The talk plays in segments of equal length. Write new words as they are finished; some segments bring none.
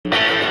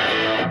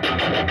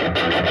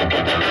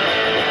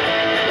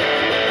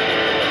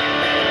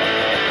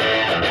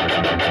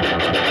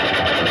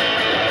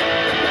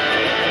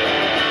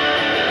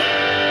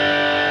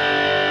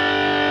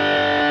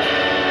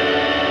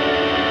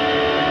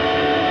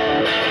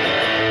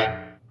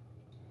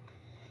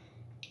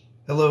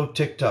Hello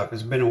TikTok,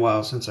 it's been a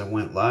while since I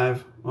went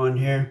live on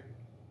here.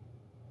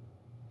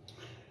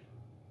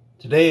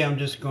 Today I'm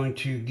just going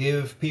to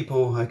give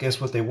people, I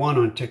guess, what they want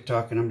on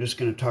TikTok, and I'm just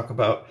going to talk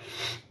about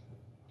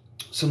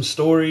some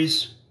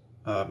stories,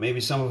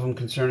 maybe some of them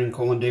concerning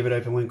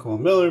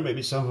David-WYNN Miller,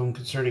 maybe some of them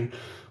concerning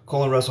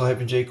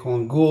Russell-J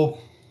Gould.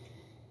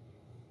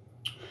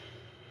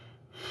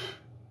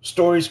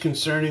 Stories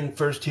concerning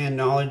first-hand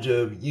knowledge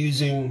of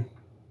using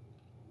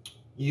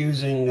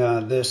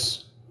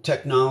this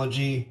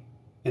technology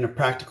in a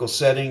practical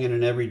setting, in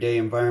an everyday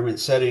environment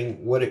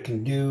setting, what it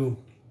can do,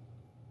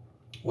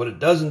 what it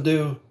doesn't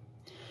do,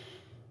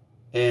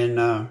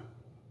 and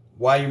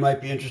why you might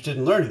be interested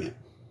in learning it.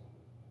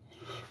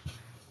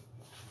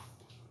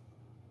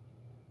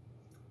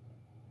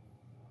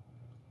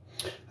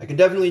 I can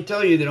definitely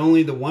tell you that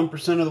only the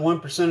 1% of the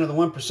 1% of the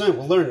 1%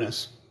 will learn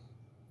this.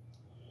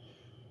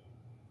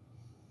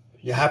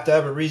 You have to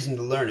have a reason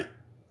to learn it.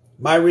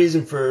 My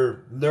reason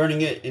for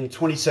learning it in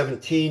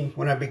 2017,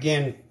 when I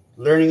began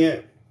learning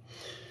it,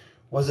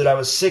 was that I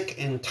was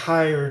sick and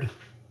tired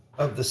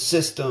of the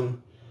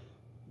system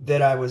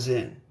that I was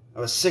in. I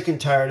was sick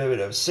and tired of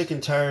it. I was sick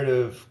and tired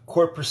of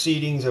court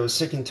proceedings. I was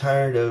sick and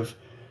tired of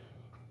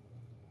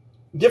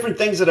different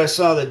things that I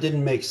saw that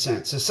didn't make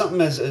sense. It's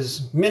something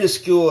as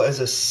minuscule as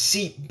a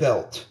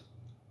seatbelt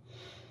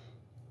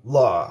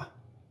law.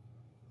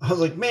 I was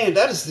like, man,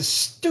 that is the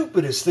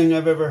stupidest thing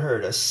I've ever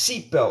heard. A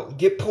seatbelt.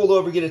 Get pulled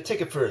over, get a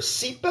ticket for a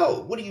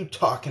seatbelt? What are you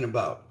talking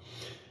about?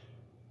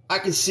 I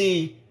can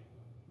see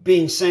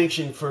being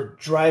sanctioned for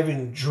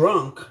driving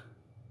drunk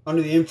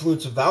under the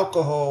influence of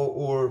alcohol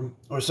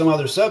or some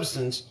other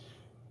substance,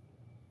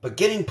 but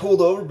getting pulled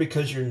over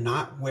because you're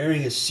not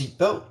wearing a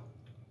seatbelt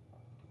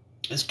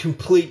is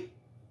complete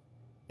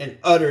and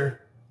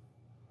utter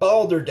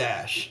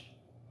balderdash.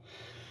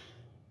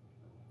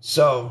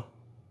 So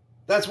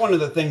that's one of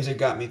the things that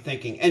got me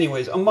thinking.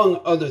 Anyways, among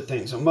other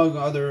things, among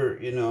other,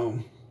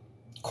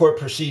 court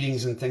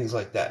proceedings and things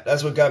like that.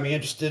 That's what got me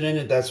interested in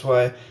it. That's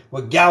what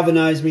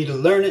galvanized me to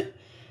learn it.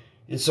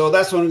 And so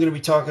that's what I'm going to be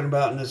talking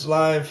about in this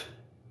live.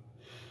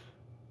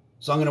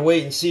 So I'm going to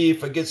wait and see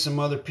if I get some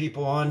other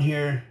people on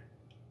here.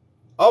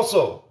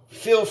 Also,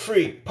 feel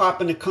free,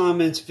 pop in the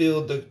comments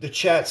field, the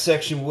chat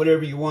section,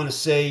 whatever you want to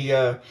say.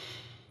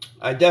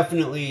 I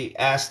definitely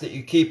ask that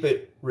you keep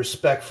it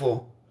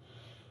respectful.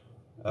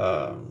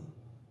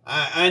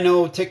 I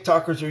know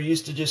TikTokers are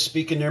used to just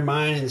speaking their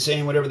mind and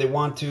saying whatever they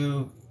want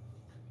to.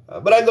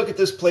 But I look at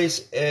this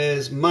place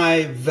as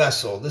my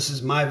vessel. This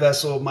is my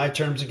vessel, my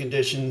terms and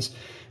conditions.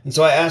 And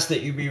so I ask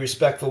that you be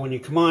respectful when you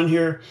come on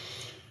here.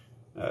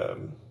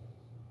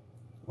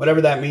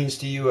 Whatever that means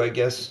to you, I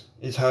guess,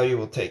 is how you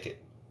will take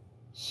it.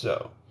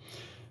 So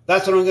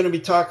that's what I'm going to be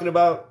talking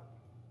about.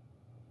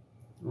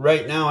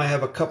 Right now I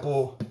have a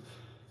couple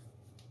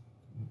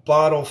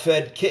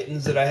bottle-fed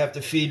kittens that I have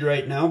to feed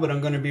right now, but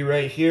I'm going to be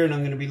right here and I'm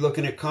going to be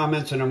looking at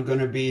comments and I'm going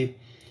to be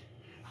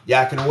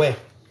yakking away.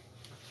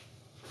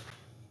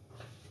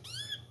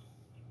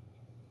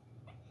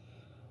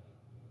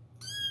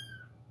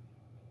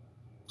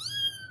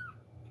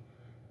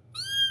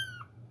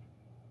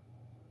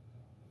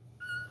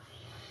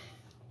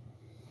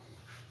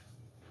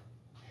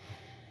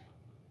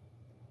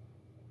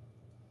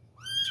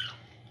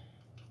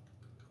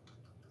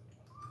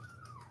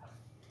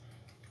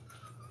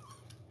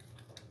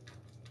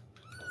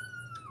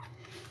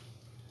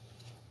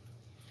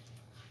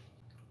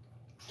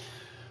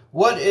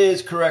 What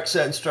is correct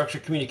sentence structure,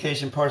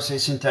 communication, PARSE,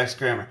 syntax,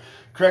 grammar?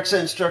 Correct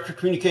sentence structure,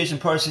 communication,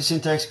 PARSE,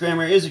 syntax,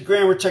 grammar is a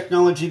grammar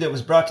technology that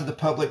was brought to the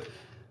public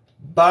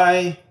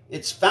by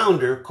its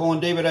founder,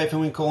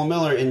 David-WYNN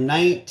Miller, in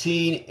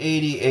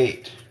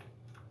 1988.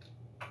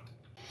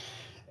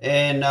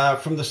 And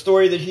from the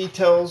story that he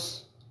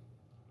tells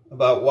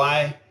about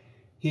why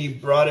he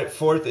brought it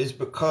forth is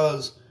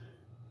because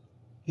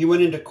he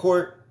went into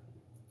court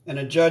and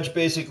a judge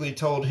basically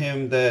told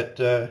him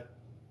that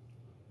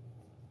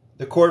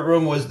the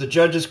courtroom was the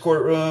judge's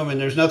courtroom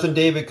and there's nothing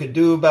David could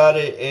do about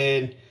it,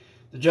 and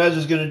the judge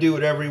was going to do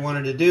whatever he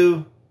wanted to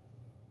do.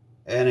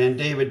 And then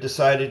David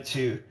decided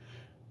to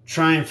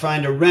try and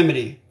find a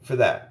remedy for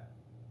that.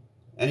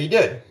 And he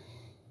did.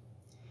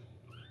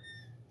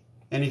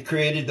 And he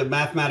created the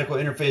mathematical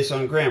interface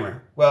on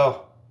grammar.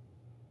 Well,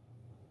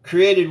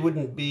 created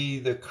wouldn't be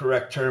the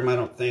correct term, I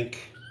don't think.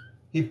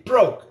 He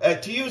broke,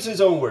 to use his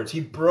own words, he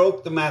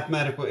broke the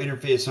mathematical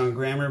interface on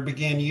grammar and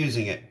began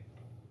using it.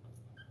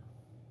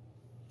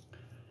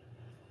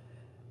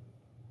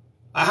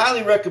 I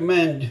highly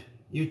recommend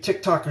you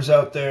TikTokers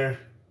out there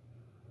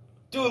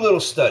do a little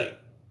study.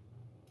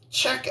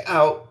 Check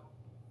out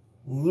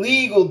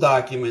legal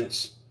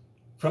documents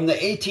from the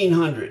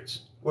 1800s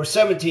or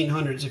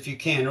 1700s if you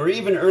can, or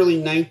even early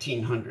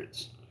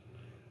 1900s.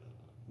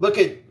 Look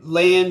at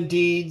land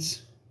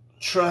deeds,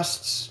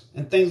 trusts,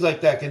 and things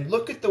like that, and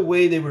look at the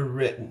way they were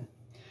written.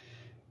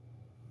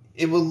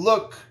 It will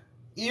look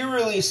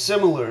eerily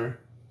similar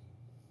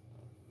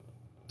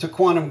to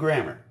quantum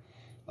grammar.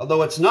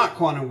 Although it's not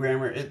quantum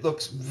grammar, it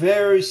looks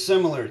very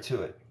similar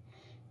to it.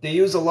 They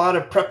use a lot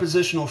of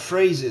prepositional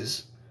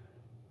phrases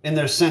in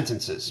their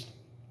sentences.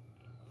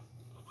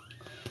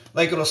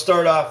 Like it'll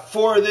start off,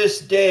 for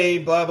this day,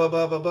 blah, blah,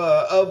 blah, blah,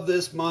 blah, of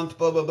this month,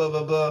 blah, blah, blah,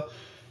 blah, blah.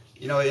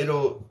 You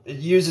know, it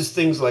uses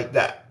things like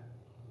that.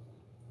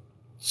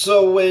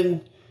 So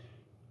when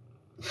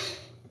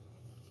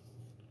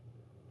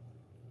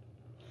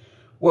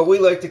what we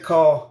like to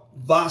call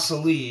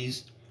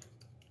Vasiles,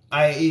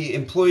 i.e.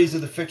 employees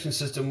of the fiction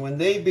system, when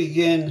they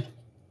begin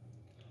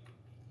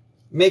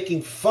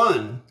making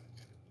fun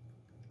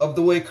of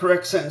the way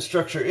correct sentence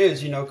structure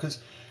is, you know, because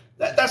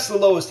that's the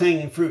lowest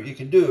hanging fruit you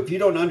can do. If you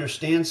don't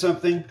understand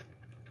something,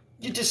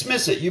 you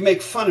dismiss it, you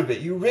make fun of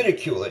it, you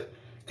ridicule it,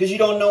 because you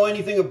don't know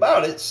anything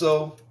about it,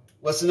 so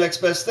what's the next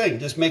best thing?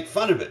 Just make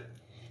fun of it.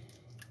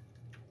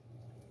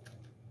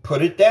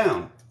 Put it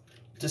down.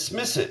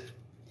 Dismiss it.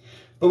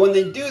 But when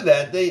they do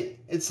that,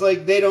 it's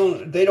like they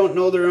don't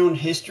know their own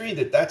history,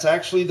 that's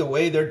actually the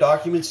way their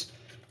documents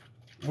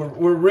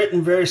were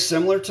written very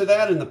similar to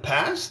that in the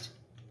past.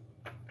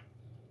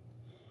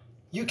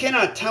 You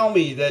cannot tell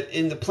me that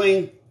in the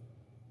plain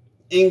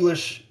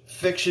English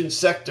fiction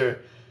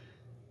sector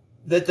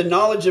that the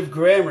knowledge of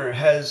grammar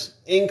has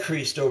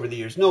increased over the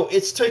years. No,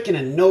 it's taken a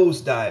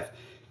nosedive.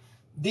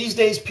 These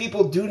days,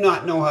 people do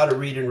not know how to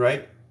read and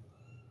write.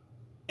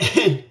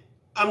 And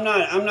I'm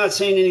not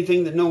saying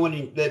anything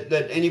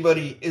that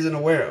anybody isn't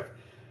aware of.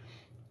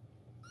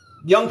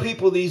 Young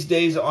people these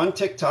days on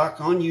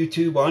TikTok, on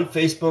YouTube, on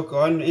Facebook,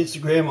 on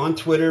Instagram, on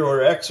Twitter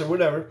or X or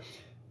whatever,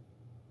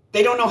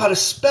 they don't know how to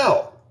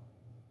spell.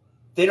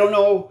 They don't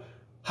know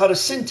how to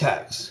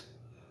syntax.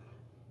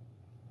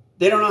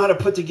 They don't know how to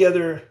put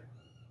together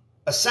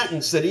a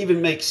sentence that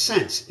even makes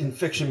sense in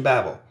fiction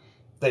babble.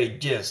 They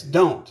just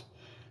don't.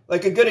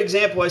 Like a good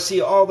example I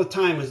see all the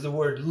time is the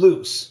word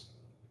loose.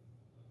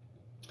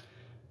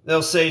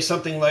 They'll say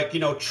something like, you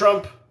know,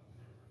 Trump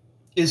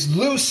is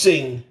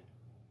loosing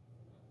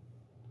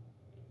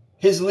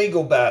his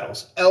legal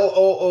battles.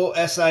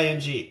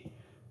 L-O-O-S-I-N-G.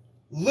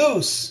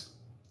 Loose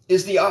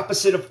is the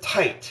opposite of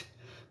tight.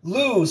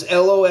 Lose,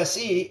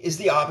 L-O-S-E, is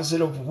the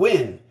opposite of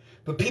win.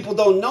 But people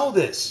don't know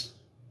this.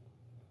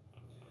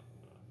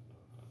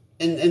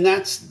 And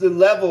that's the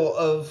level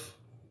of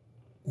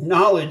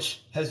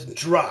knowledge has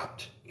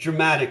dropped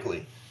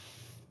dramatically.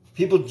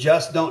 People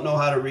just don't know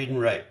how to read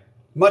and write,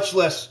 much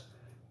less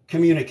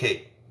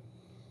communicate.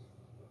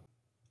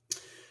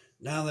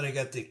 Now that I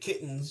got the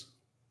kittens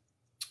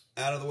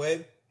out of the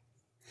way,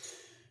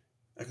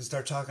 I can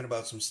start talking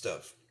about some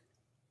stuff.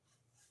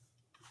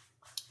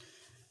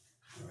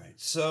 All right,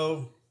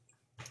 so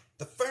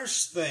the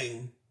first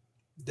thing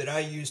that I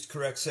used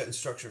correct sentence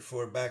structure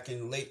for back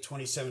in late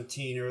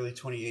 2017, early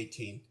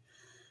 2018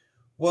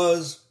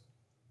 was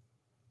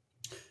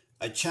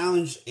I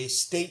challenged a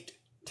state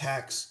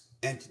tax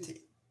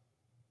entity.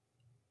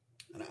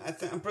 And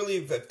I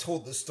believe I've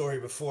told this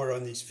story before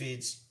on these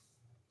feeds,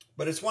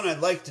 but it's one I'd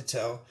like to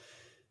tell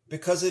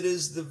because it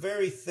is the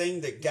very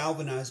thing that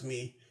galvanized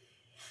me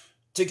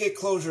to get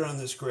closure on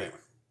this grammar.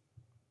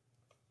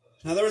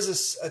 Now, there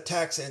was a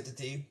tax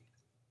entity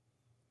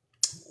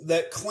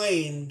that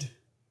claimed,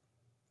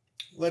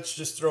 let's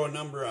just throw a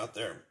number out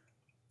there.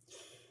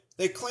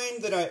 They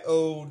claimed that I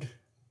owed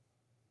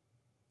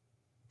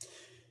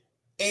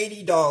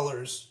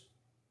 $80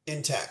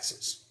 in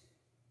taxes.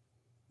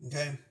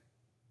 Okay?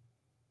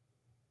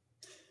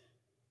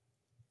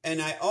 And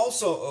I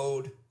also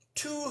owed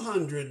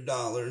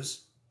 $200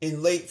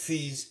 in late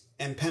fees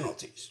and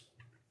penalties.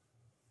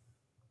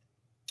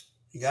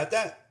 You got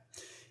that?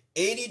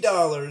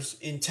 $80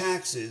 in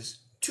taxes,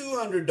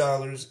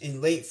 $200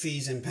 in late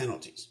fees and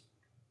penalties.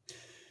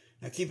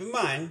 Now keep in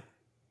mind,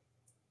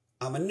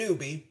 I'm a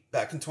newbie.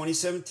 Back in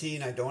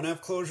 2017, I don't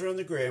have closure on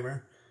the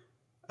grammar.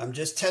 I'm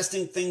just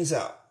testing things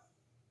out.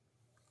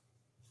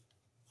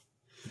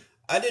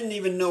 I didn't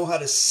even know how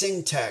to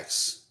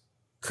syntax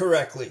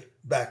correctly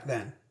back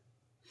then.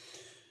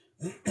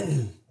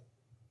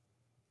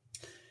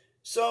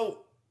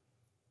 So,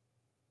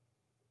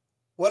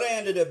 what I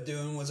ended up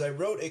doing was I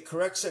wrote a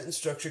correct sentence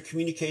structure,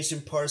 communication,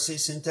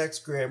 parse, syntax,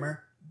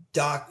 grammar,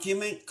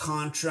 document,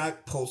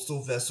 contract,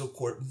 postal, vessel,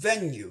 court,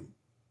 venue,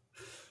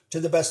 to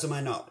the best of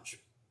my knowledge.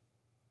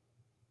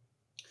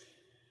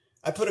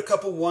 I put a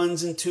couple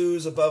ones and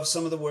twos above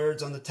some of the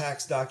words on the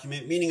tax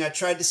document, meaning I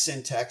tried to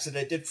syntax it.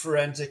 I did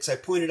forensics. I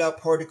pointed out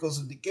particles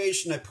of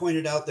negation. I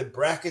pointed out that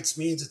brackets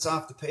means it's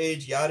off the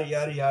page, yada,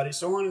 yada, yada,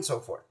 so on and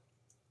so forth.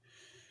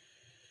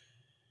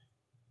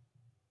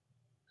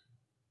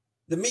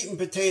 The meat and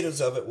potatoes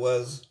of it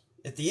was,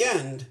 at the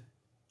end,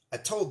 I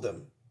told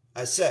them,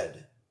 I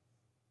said,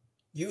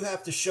 you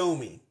have to show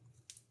me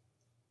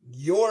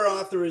your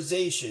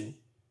authorization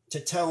to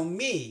tell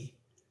me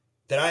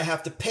that I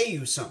have to pay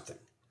you something.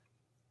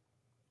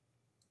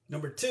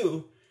 Number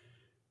two,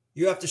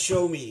 you have to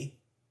show me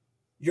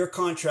your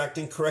contract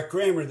in correct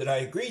grammar that I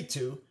agreed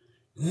to.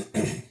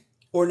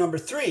 Or number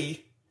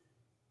three,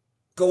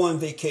 go on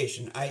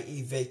vacation,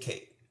 i.e.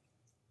 vacate.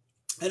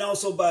 And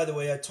also, by the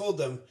way, I told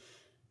them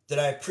that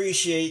I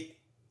appreciate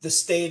the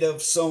state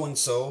of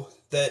so-and-so,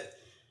 that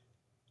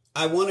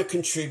I want to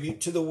contribute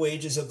to the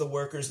wages of the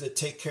workers that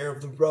take care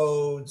of the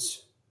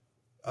roads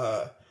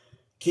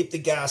keep the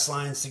gas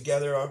lines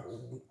together,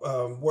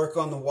 work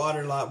on the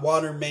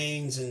water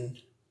mains, and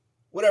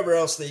whatever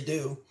else they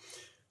do.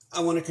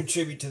 I want to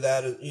contribute to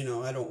that. You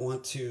know, I don't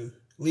want to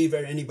leave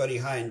anybody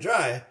high and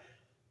dry.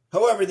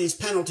 However, these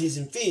penalties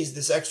and fees,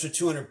 this extra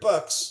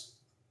 $200,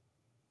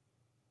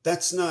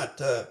 that's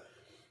not, I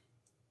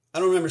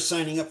don't remember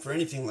signing up for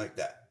anything like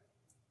that.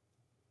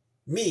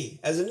 Me,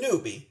 as a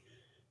newbie,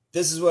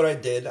 this is what I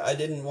did. I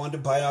didn't want to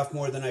bite off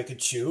more than I could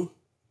chew.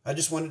 I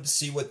just wanted to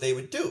see what they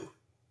would do.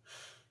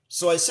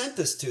 So I sent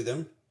this to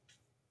them,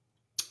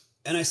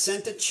 and I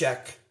sent a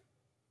check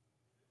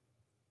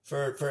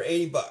for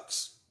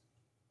 $80.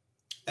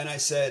 And I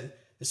said,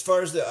 as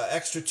far as the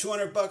extra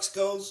 $200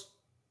 goes,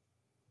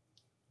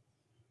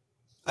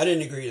 I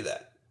didn't agree to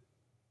that.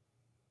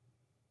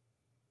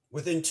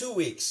 Within 2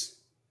 weeks,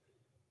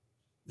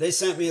 they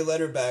sent me a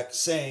letter back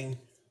saying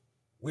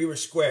we were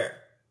square.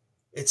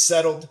 It's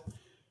settled,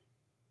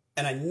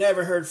 and I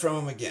never heard from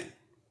them again.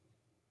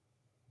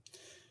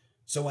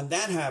 So when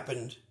that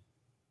happened,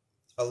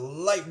 a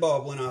light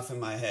bulb went off in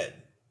my head.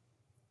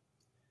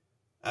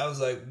 I was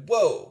like,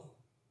 whoa,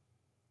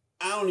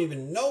 I don't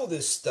even know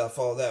this stuff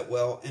all that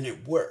well, and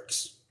it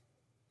works.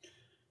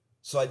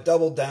 So I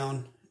doubled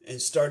down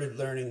and started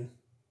learning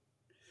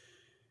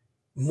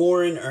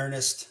more in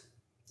earnest.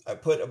 I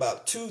put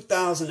about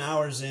 2,000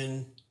 hours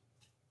in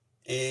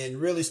and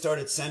really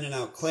started sending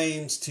out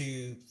claims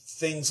to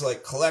things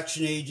like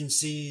collection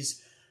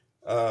agencies,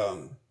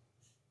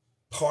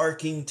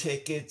 parking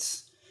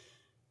tickets,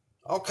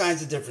 all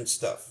kinds of different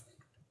stuff.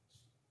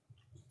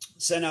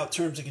 Sent out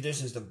terms and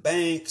conditions to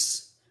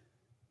banks.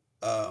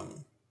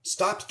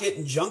 Stopped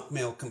getting junk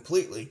mail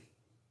completely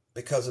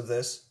because of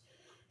this.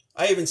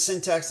 I even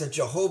syntaxed a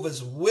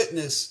Jehovah's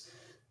Witness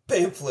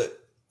pamphlet,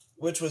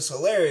 which was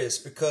hilarious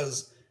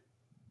because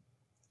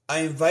I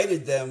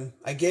invited them,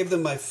 I gave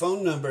them my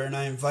phone number, and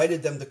I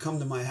invited them to come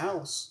to my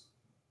house.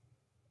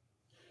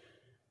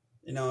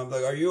 You know, I'm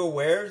like, are you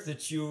aware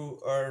that you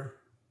are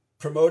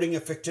promoting a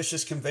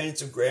fictitious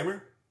conveyance of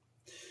grammar?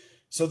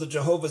 So the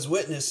Jehovah's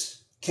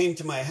Witness came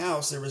to my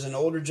house. There was an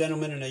older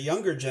gentleman and a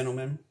younger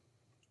gentleman.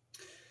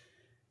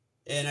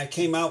 And I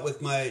came out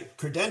with my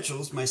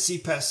credentials, my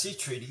C-Pass-C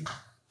treaty,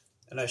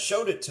 and I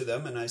showed it to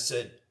them, and I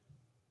said,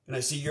 can I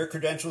see your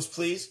credentials,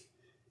 please?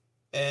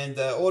 And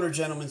the older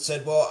gentleman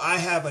said, well, I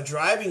have a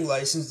driving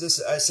license.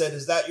 I said,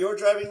 is that your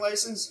driving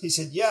license? He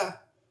said, yeah.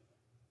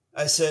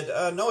 I said,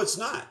 no, it's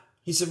not.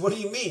 He said, what do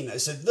you mean? I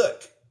said,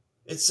 look,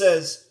 it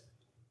says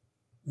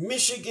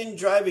Michigan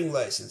driving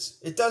license.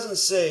 It doesn't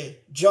say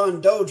John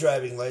Doe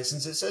driving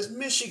license. It says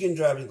Michigan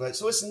driving license.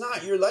 So it's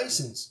not your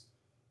license.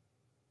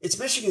 It's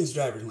Michigan's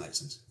driving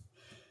license.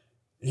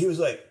 And he was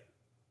like,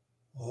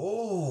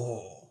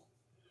 oh.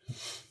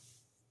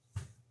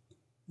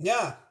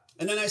 Yeah.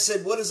 And then I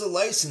said, what is a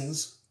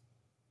license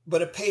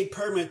but a paid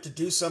permit to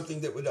do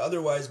something that would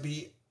otherwise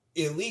be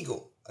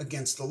illegal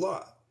against the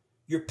law?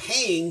 You're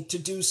paying to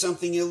do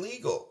something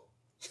illegal.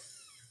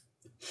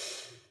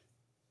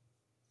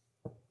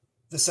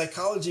 The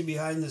psychology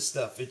behind this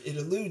stuff, it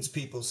eludes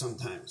people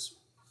sometimes.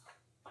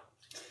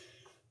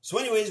 So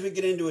anyways, we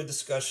get into a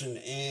discussion,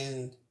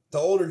 and the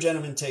older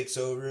gentleman takes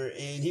over,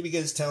 and he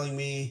begins telling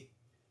me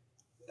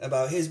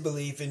about his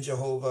belief in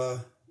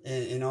Jehovah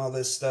and all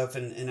this stuff.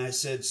 And I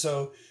said,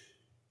 so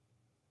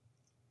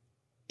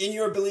in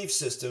your belief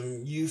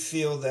system, you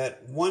feel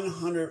that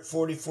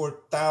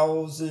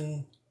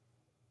 144,000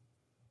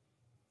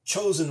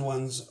 chosen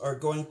ones are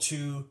going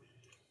to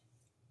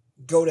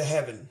go to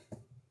heaven,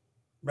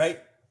 right?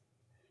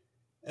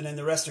 And then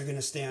the rest are going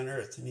to stay on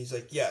earth. And he's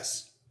like,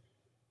 yes.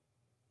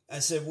 I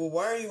said, well,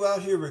 why are you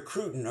out here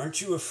recruiting?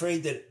 Aren't you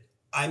afraid that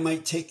I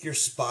might take your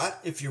spot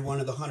if you're one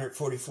of the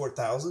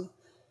 144,000?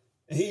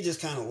 And he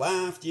just kind of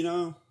laughed, you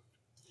know.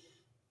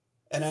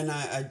 And then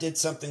I did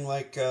something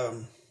like,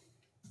 I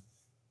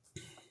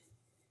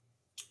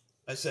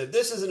said,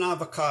 this is an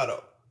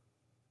avocado.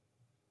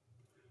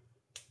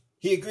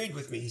 He agreed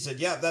with me. He said,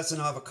 yeah, that's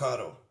an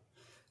avocado.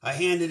 I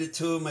handed it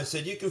to him. I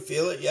said, you can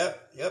feel it.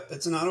 Yep,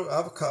 it's an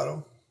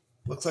avocado.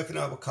 Looks like an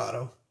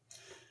avocado.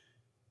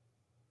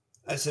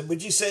 I said,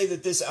 would you say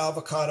that this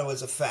avocado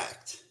is a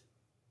fact?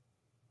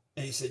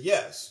 And he said,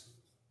 yes. I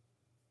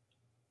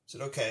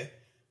said, okay.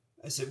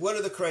 I said, what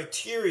are the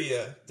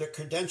criteria that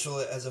credential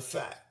it as a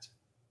fact?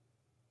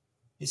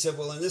 He said,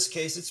 well, in this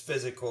case, it's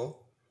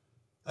physical.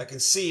 I can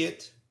see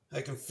it.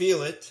 I can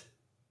feel it.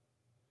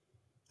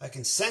 I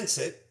can sense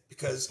it,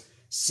 because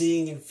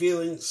seeing and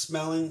feeling,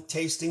 smelling,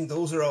 tasting,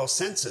 those are all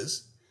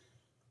senses.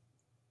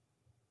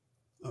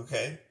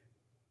 Okay?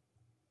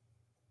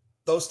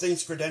 Those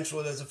things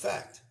credential it as a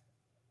fact.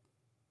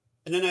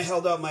 And then I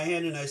held out my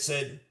hand and I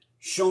said,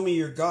 show me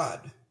your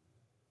God.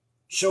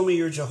 Show me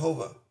your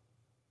Jehovah.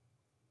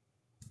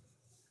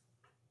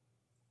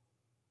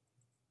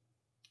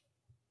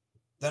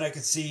 Then I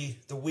could see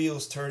the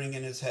wheels turning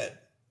in his head.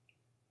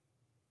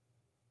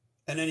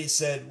 And then he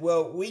said,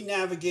 well, we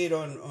navigate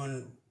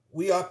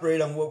we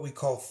operate on what we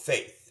call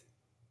faith.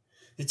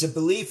 It's a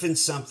belief in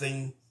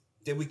something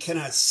that we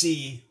cannot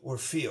see or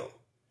feel.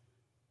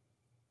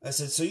 I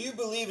said, so you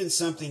believe in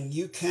something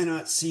you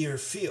cannot see or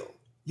feel.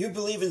 You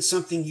believe in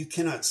something you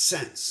cannot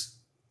sense.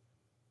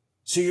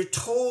 So you're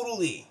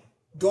totally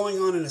going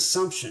on an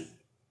assumption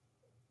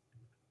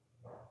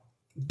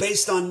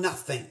based on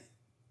nothing.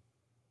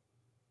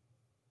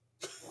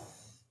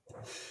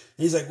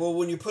 He's like, well,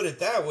 when you put it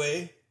that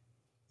way,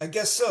 I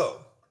guess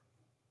so.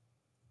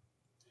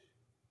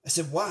 I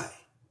said, why?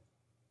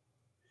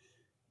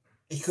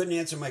 He couldn't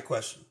answer my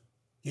question.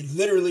 He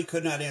literally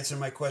could not answer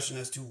my question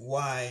as to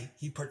why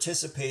he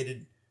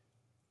participated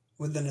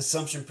with an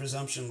assumption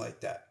presumption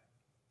like that.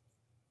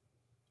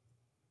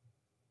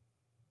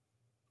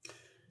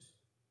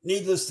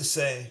 Needless to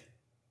say,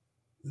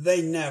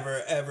 they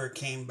never, ever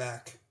came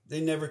back. They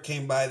never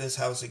came by this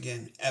house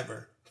again,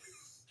 ever.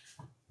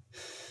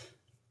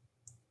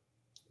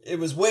 It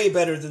was way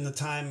better than the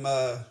time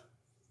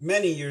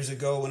many years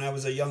ago when I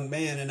was a young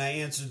man and I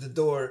answered the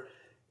door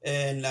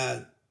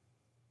and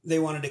they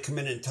wanted to come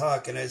in and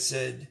talk, and I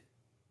said,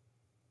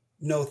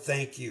 no,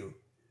 thank you.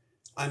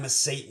 I'm a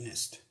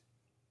Satanist.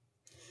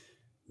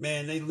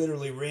 Man, they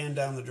literally ran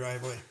down the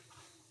driveway.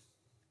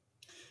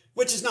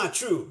 Which is not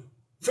true.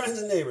 Friends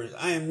and neighbors,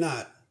 I am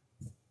not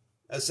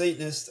a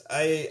Satanist.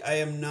 I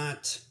am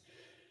not.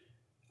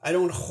 I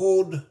don't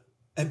hold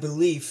a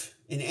belief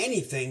in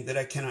anything that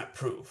I cannot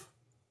prove.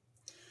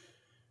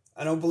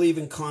 I don't believe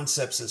in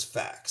concepts as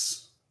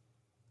facts.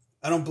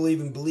 I don't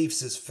believe in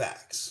beliefs as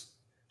facts.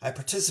 I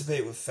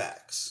participate with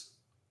facts.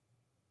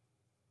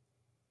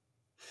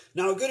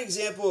 Now, a good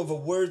example of a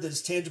word that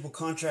is tangible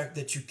contract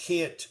that you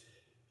can't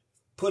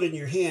put in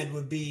your hand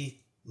would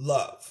be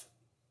love.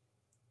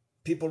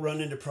 People run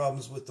into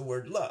problems with the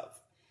word love.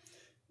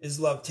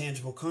 Is love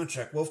tangible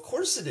contract? Well, of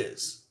course it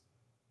is.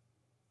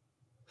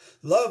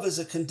 Love is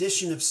a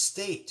condition of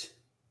state.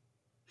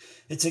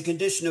 It's a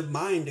condition of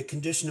mind, a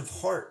condition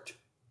of heart,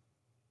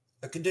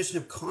 a condition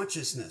of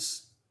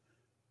consciousness.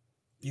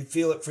 You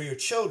feel it for your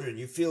children.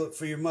 You feel it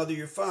for your mother,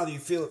 your father. You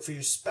feel it for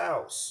your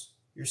spouse,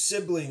 your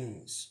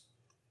siblings.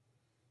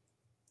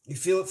 You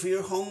feel it for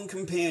your home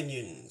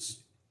companions.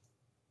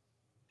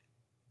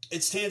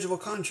 It's tangible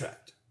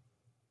contract.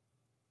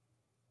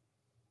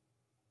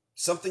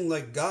 Something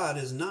like God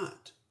is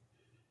not.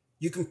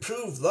 You can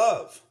prove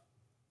love.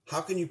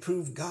 How can you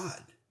prove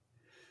God?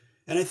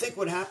 And I think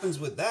what happens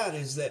with that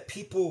is that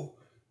people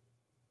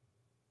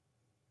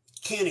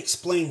can't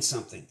explain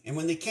something. And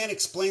when they can't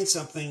explain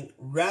something,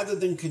 rather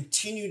than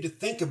continue to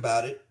think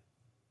about it,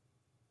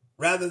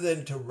 rather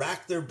than to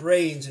rack their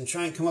brains and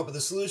try and come up with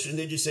a solution,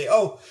 they just say,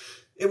 oh,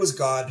 it was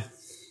God.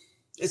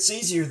 It's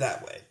easier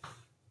that way.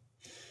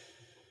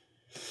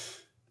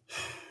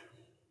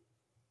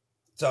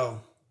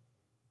 So,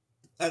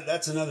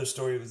 that's another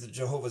story with the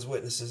Jehovah's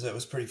Witnesses that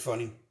was pretty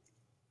funny.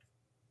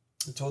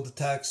 I told the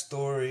tax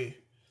story.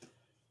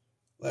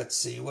 Let's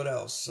see, what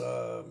else?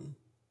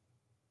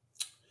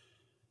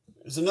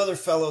 There's another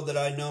fellow that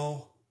I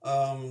know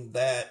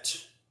that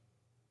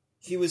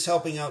he was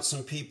helping out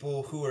some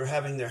people who were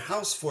having their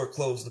house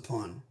foreclosed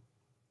upon.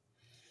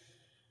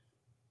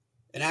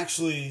 And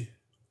actually,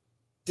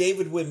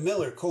 David-WYNN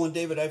Miller,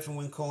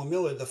 David-WYNN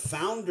Miller, the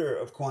founder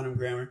of Quantum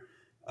Grammar,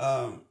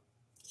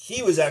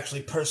 he was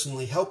actually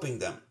personally helping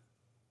them.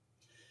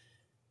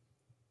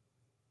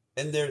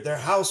 And their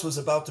house was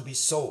about to be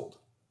sold,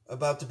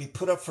 about to be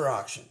put up for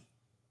auction.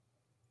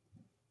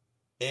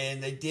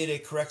 And they did a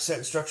correct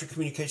sentence structure,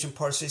 communication,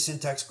 parse,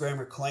 syntax,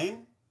 grammar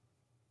claim.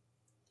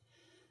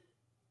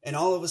 And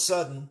all of a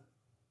sudden,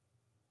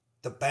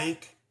 the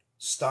bank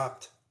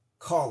stopped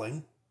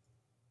calling.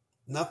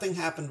 Nothing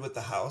happened with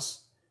the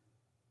house.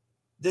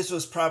 This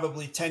was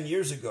probably 10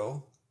 years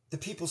ago. The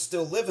people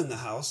still live in the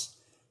house,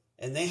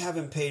 and they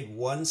haven't paid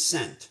 1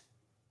 cent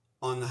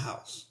on the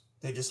house.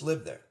 They just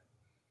live there.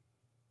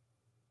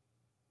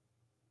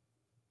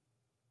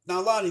 Now,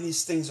 a lot of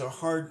these things are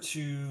hard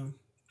to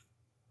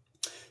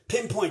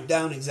pinpoint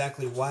down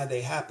exactly why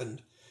they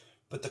happened,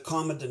 but the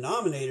common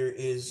denominator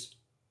is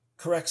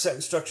correct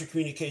sentence structure,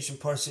 communication,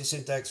 parse,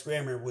 syntax,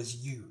 grammar was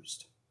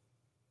used.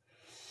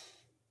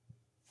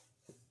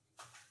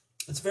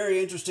 It's very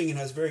interesting and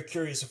has very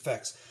curious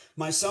effects.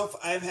 Myself,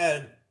 I've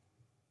had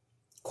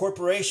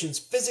corporations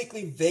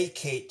physically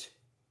vacate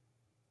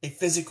a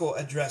physical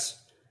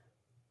address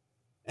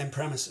and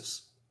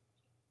premises.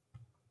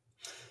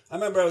 I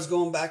remember I was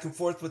going back and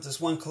forth with this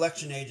one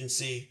collection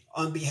agency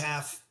on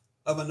behalf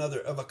of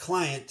a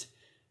client.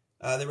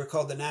 They were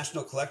called the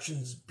National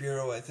Collections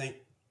Bureau, I think.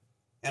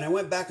 And I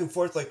went back and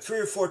forth like 3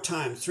 or 4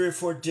 times, 3 or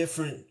 4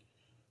 different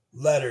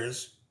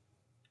letters.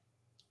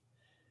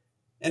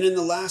 And in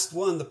the last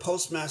one, the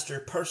postmaster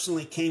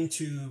personally came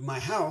to my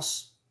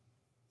house,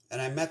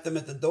 and I met them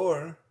at the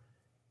door,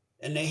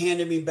 and they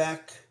handed me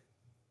back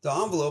the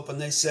envelope, and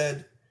they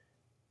said,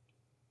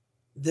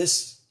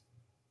 this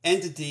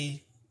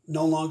entity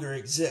no longer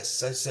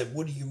exists. I said,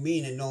 what do you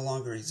mean it no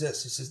longer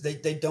exists? He says,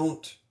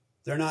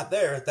 they're not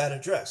there at that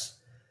address.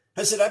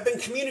 I said, I've been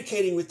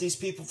communicating with these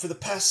people for the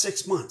past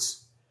 6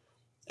 months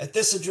at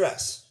this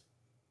address.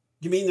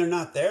 You mean they're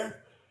not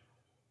there?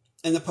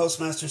 And the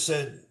postmaster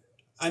said,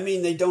 I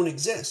mean, they don't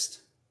exist.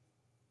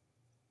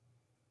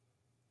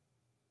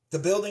 The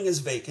building is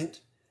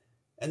vacant,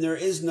 and there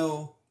is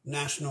no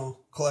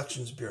National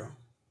Collections Bureau.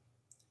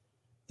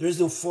 There is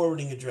no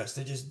forwarding address.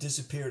 They just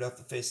disappeared off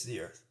the face of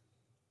the earth.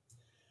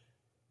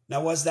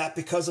 Now, was that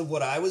because of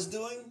what I was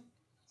doing?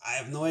 I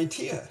have no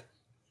idea.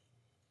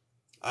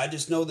 I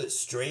just know that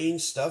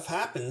strange stuff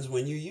happens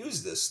when you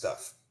use this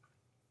stuff.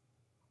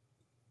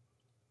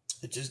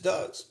 It just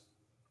does.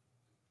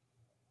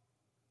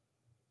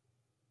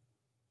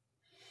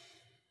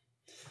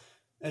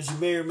 As you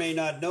may or may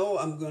not know,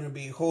 I'm going to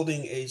be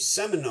holding a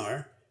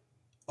seminar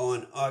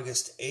on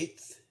August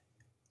 8th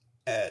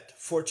at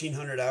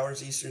 1400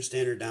 hours Eastern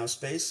Standard Now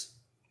space.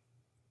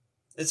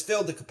 It's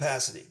filled to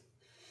capacity.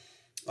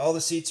 All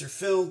the seats are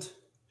filled.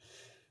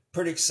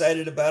 Pretty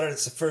excited about it.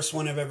 It's the first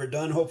one I've ever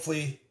done.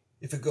 Hopefully,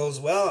 if it goes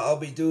well, I'll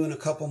be doing a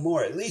couple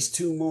more, at least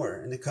 2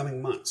 more in the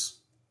coming months.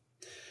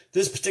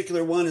 This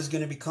particular one is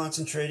going to be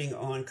concentrating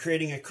on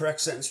creating a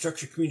correct sentence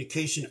structure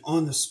communication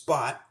on the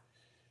spot,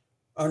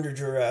 under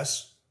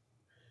duress.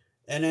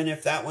 And then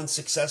if that one's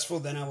successful,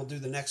 then I will do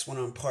the next one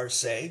on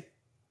PARSE.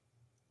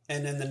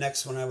 And then the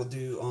next one I will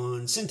do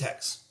on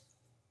syntax.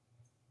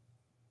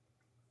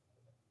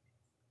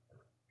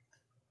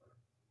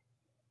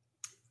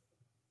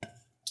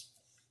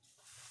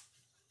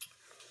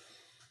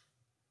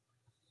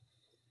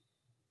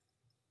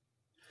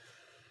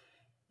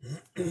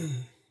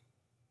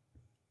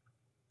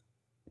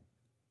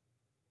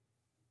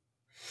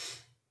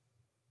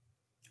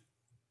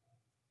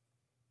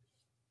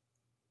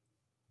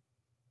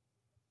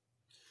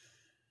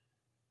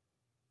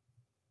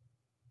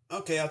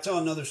 Okay, I'll tell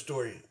another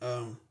story.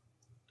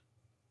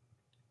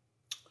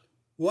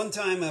 One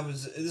time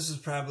this is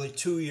probably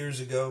 2 years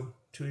ago,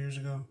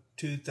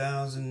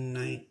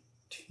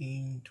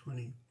 2019,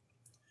 20.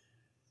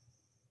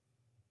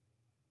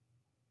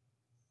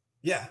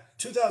 Yeah,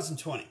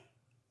 2020.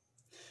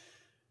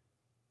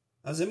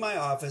 I was in my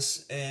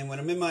office, and when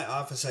I'm in my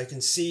office, I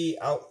can see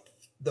out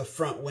the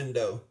front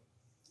window.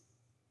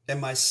 And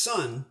my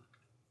son,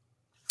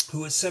 who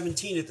was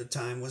 17 at the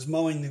time, was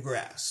mowing the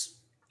grass.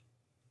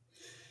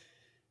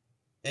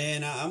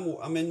 And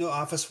I'm in the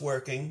office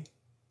working,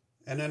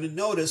 and I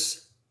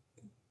notice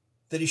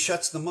that he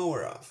shuts the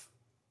mower off.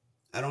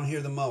 I don't hear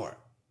the mower.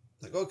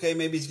 Like, okay,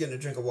 maybe he's getting a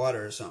drink of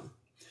water or something.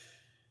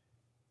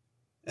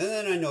 And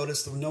then I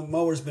notice the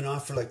mower's been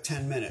off for like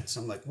 10 minutes.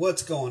 I'm like,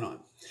 what's going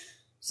on?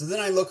 So then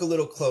I look a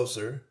little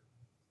closer,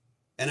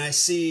 and I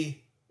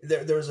see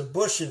there was a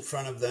bush in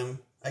front of them.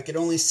 I could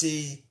only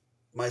see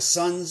my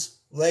son's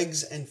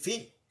legs and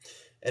feet.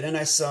 And then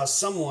I saw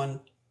someone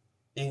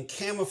in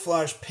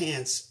camouflage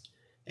pants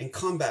and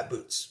combat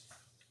boots.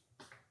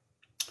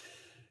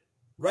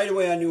 Right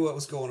away, I knew what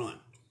was going on.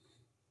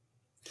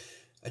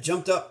 I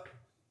jumped up,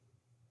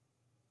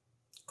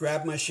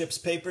 grabbed my ship's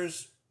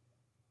papers,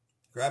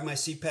 grabbed my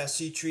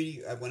C-Pass-C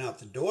treaty. I went out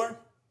the door.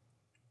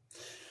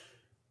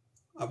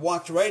 I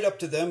walked right up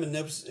to them, and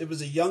it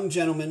was a young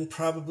gentleman,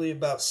 probably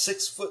about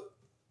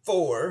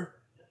 6'4",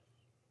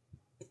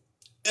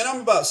 and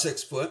I'm about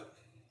 6 foot.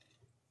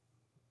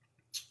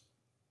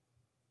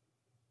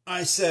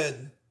 I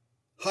said,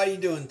 "How you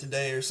doing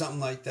today?" or something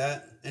like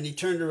that. And he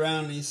turned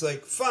around and he's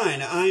like,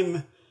 "Fine,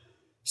 I'm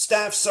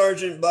Staff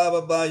Sergeant, blah,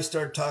 blah, blah." He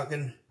started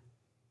talking.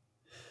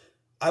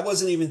 I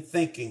wasn't even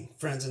thinking,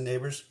 friends and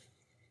neighbors.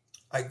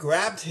 I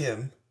grabbed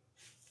him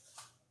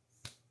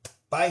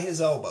by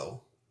his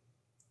elbow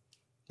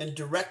and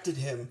directed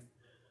him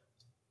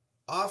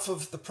off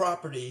of the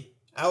property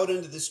out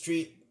into the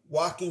street,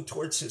 walking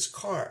towards his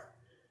car.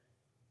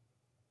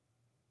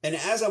 And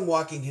as I'm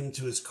walking him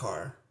to his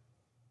car,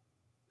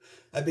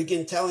 I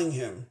begin telling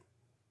him,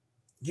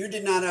 "You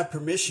did not have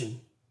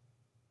permission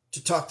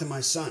to talk to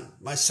my son.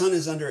 My son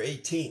is under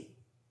 18.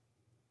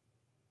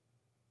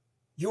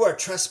 You are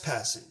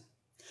trespassing."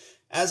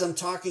 As I'm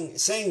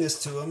saying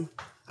this to him,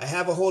 I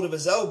have a hold of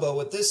his elbow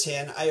with this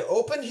hand. I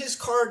open his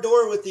car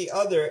door with the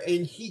other,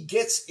 and he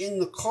gets in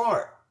the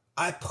car.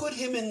 I put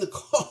him in the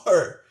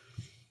car.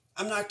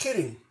 I'm not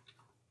kidding.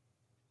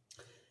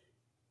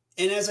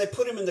 And as I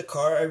put him in the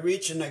car, I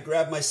reach and I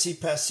grab my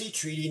C-Pass-C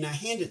treaty and I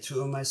hand it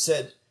to him. I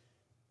said,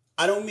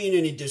 "I don't mean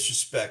any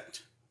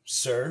disrespect,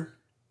 sir.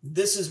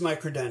 This is my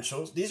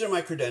credentials. These are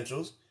my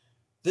credentials.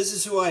 This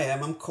is who I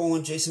am.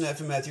 I'm Jason F.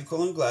 and Matthew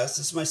Glass.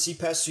 This is my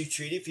C-Pass-C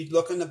treaty. If you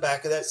look on the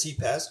back of that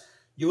C-Pass,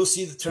 you will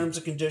see the terms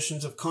and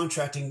conditions of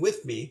contracting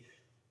with me.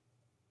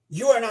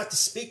 You are not to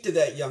speak to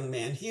that young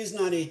man. He is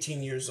not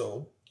 18 years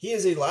old. He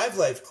is a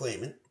live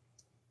claimant.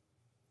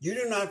 You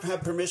do not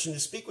have permission to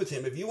speak with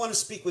him. If you want to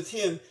speak with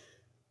him,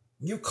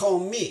 you call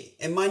me.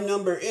 And my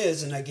number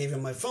is," and I gave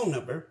him my phone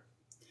number.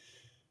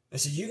 I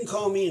said, "You can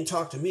call me and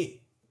talk to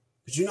me,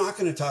 but you're not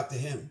going to talk to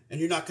him, and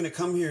you're not going to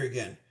come here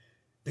again,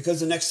 because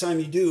the next time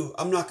you do,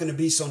 I'm not going to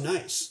be so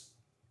nice."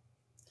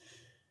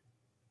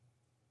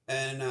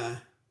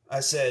 And I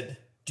said,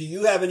 "Do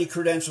you have any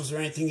credentials or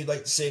anything you'd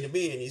like to say to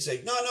me?" And he's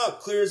like, No,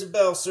 clear as a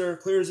bell, sir,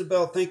 clear as a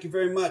bell. Thank you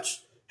very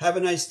much. Have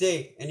a nice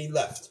day." And he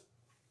left.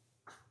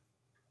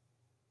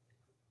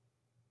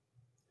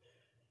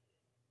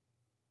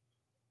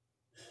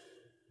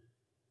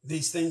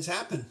 These things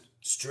happen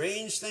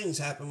Strange things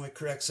happen with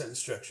correct sentence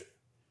structure.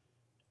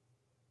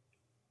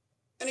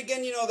 And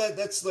again, you know,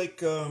 that's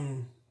like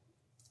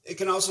we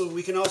can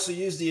also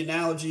use the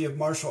analogy of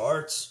martial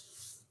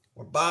arts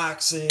or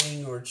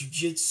boxing or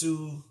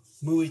jiu-jitsu,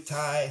 Muay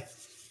Thai,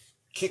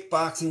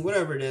 kickboxing,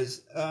 whatever it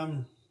is.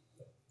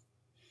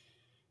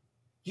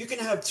 You can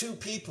have two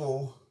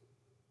people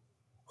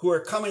who are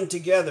coming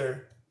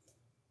together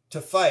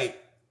to fight,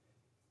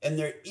 and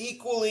they're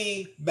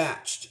equally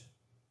matched.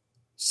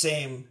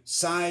 Same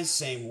size,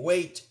 same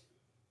weight,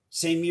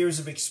 same years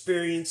of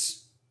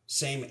experience,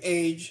 same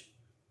age.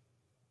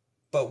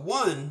 But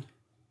one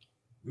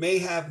may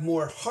have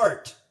more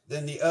heart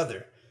than the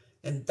other,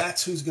 and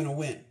that's who's going to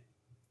win.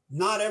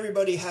 Not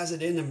everybody has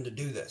it in them to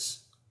do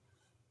this.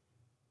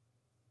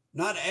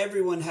 Not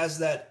everyone has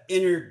that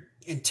inner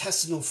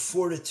intestinal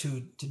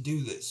fortitude to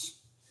do this.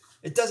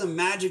 It doesn't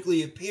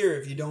magically appear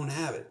if you don't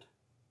have it.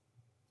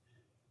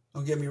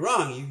 Don't get me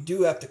wrong, you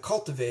do have to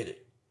cultivate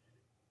it.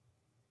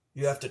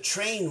 You have to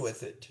train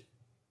with it.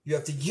 You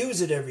have to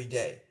use it every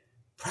day.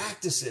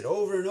 Practice it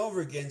over and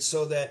over again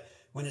so that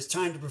when it's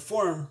time to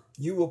perform,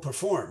 you will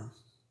perform.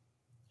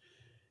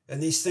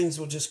 And these things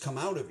will just come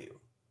out of you.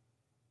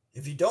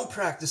 If you don't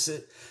practice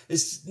it,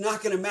 it's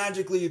not going to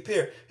magically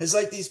appear. It's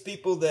like these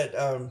people that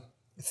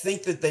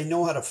think that they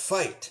know how to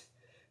fight.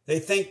 They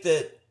think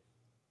that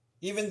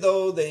even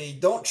though they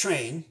don't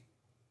train,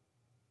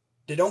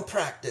 they don't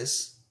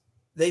practice,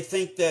 they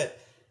think that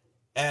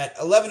at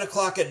 11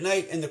 o'clock at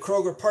night in the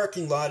Kroger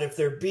parking lot, if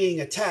they're being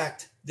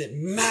attacked, that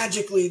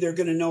magically they're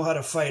going to know how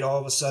to fight all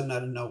of a sudden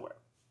out of nowhere.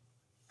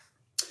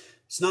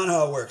 It's not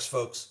how it works,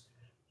 folks.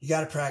 You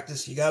got to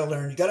practice. You got to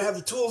learn. You got to have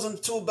the tools in the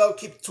tool belt.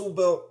 Keep the tool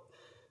belt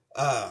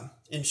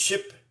in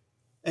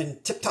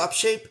tip-top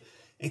shape,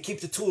 and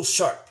keep the tools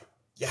sharp.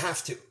 You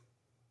have to.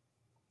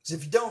 Because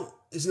if you don't,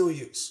 there's no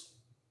use.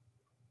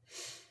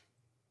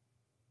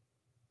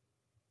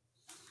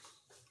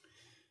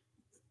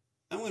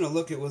 I'm going to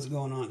look at what's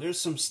going on. There's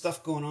some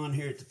stuff going on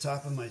here at the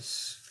top of my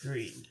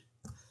screen.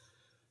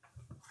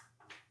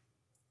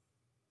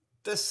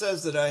 This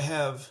says that I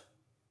have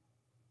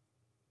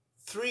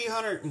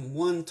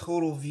 301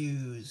 total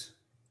views.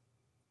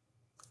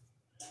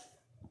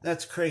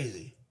 That's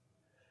crazy.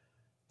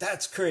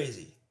 That's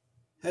crazy.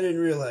 I didn't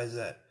realize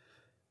that.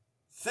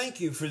 Thank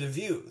you for the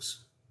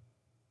views.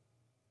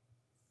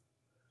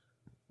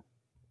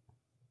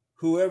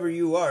 Whoever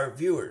you are,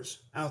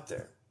 viewers out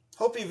there.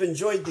 Hope you've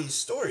enjoyed these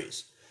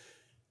stories.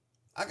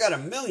 I got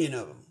 1 million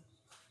of them.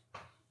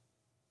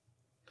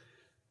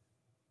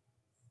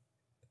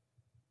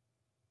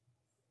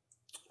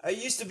 I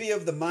used to be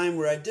of the mind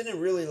where I didn't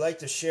really like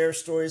to share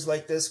stories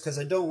like this because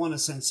I don't want to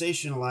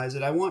sensationalize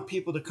it. I want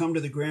people to come to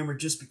the grammar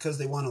just because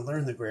they want to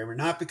learn the grammar,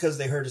 not because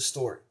they heard a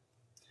story.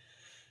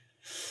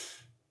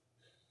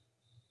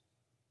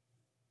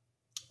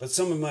 But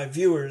some of my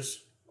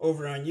viewers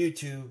over on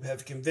YouTube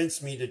have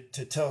convinced me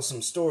to tell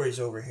some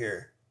stories over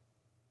here,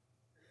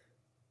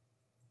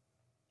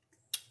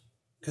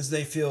 because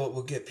they feel it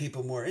will get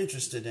people more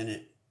interested in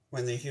it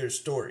when they hear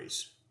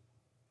stories.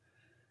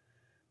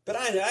 But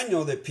I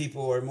know that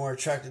people are more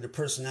attracted to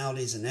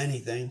personalities than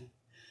anything.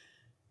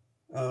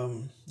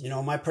 You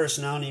know, my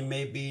personality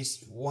may be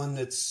one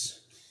that's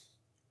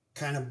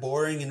kind of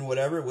boring and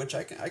whatever, which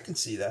I can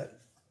see that.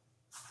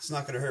 It's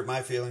not going to hurt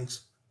my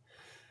feelings.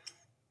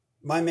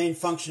 My main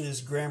function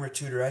is grammar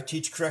tutor. I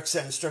teach correct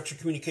sentence structure,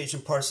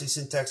 communication, PARSE,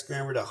 syntax,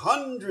 grammar to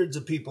hundreds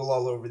of people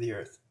all over the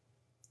earth.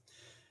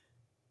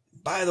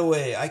 By the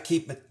way, I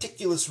keep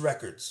meticulous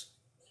records.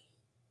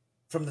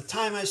 From the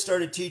time I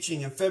started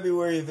teaching in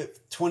February of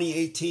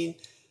 2018,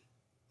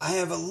 I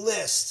have a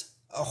list,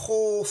 a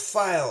whole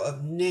file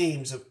of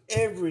names of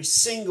every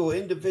single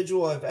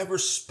individual I've ever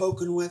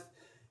spoken with,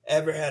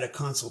 ever had a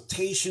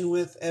consultation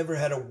with, ever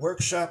had a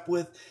workshop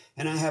with,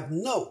 and I have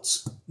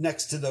notes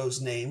next to those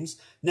names,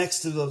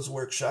 next to those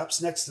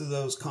workshops, next to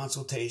those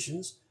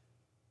consultations,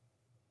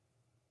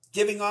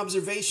 giving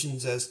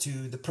observations as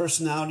to the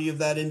personality of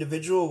that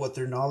individual, what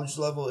their knowledge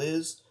level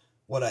is,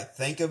 what I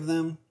think of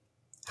them,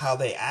 how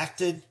they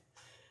acted.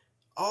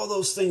 All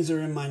those things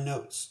are in my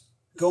notes,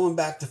 going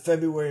back to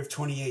February of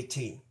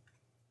 2018.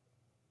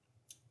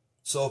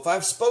 So if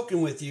I've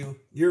spoken with you,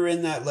 you're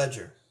in that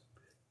ledger.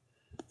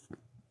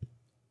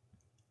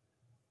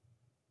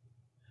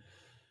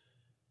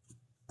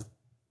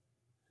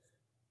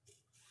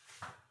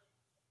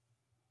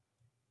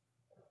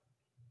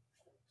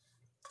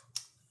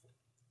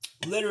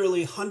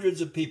 Literally hundreds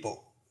of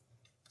people.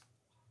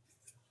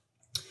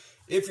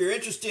 If you're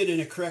interested in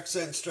a correct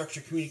sentence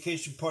structure,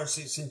 communication,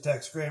 PARSE,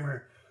 syntax,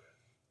 grammar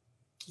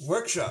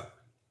workshop,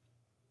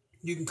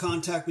 you can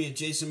contact me at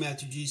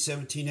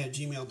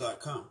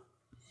jasonmatthewg17@gmail.com.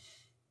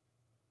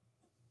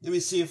 Let me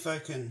see if I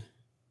can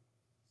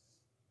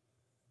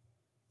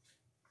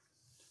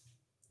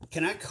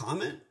I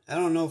comment? I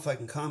don't know if I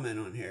can comment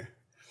on here.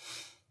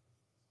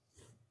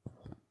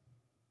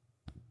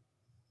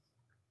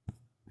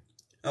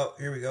 Oh,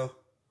 here we go.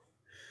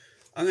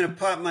 I'm going to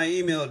pop my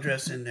email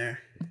address in there.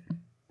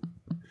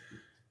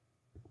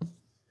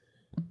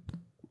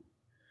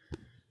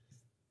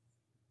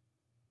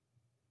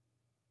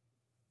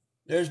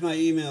 There's my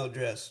email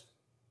address.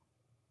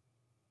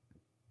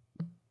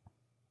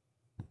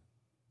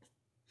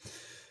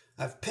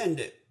 I've pinned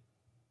it.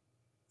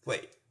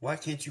 Wait, why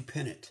can't you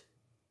pin it?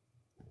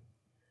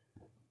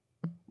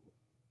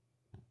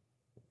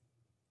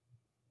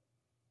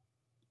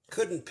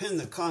 Couldn't pin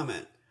the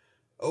comment.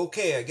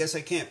 Okay, I guess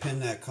I can't pin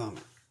that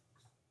comment.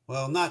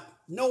 Well,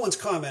 no one's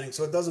commenting,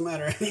 so it doesn't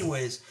matter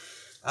anyways.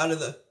 Out of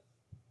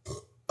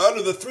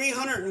the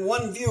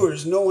 301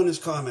 viewers, no one is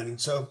commenting,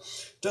 so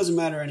it doesn't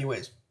matter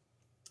anyways.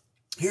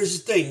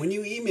 Here's the thing, when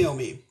you email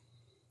me,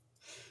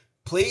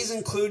 please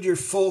include your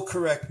full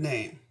correct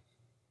name.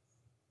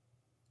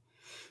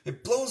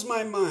 It blows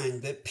my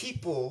mind that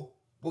people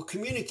will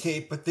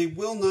communicate, but they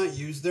will not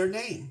use their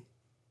name.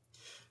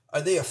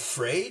 Are they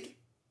afraid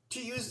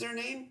to use their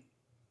name?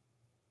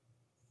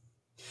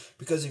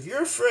 Because if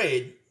you're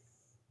afraid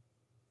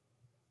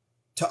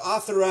to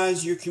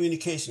authorize your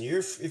communication,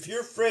 if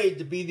you're afraid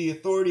to be the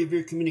authority of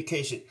your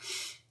communication,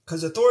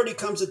 because authority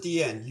comes at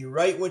the end. You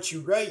write what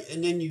you write,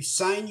 and then you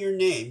sign your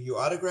name. You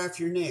autograph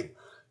your name.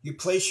 You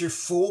place your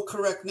full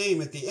correct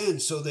name at the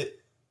end so that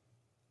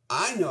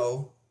I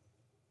know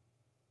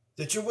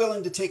that you're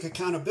willing to take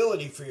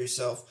accountability for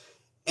yourself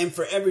and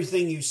for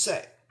everything you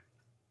say.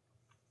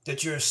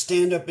 That you're a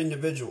stand-up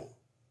individual.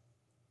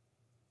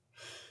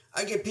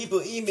 I get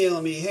people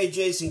emailing me, hey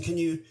Jason, can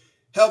you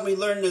help me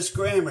learn this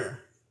grammar?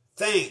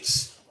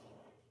 Thanks.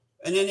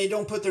 And then they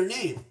don't put their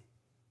name.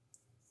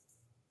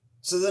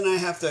 So then I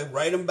have to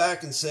write them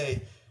back and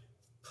say,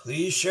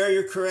 please share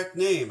your correct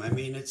name. I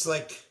mean, it's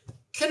like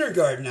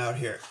kindergarten out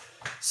here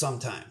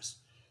sometimes.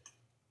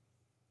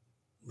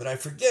 But I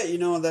forget,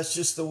 that's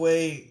just the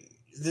way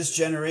this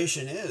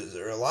generation is,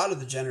 or a lot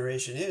of the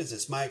generation is.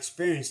 It's my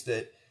experience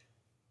that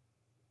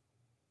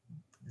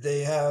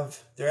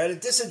they're at a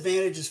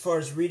disadvantage as far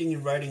as reading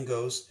and writing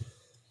goes.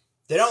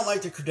 They don't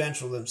like to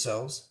credential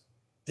themselves.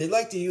 They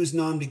like to use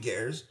nom de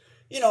guerres,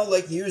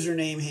 like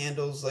username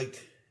handles, like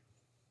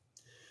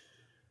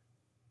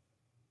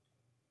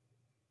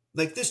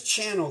this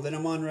channel that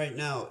I'm on right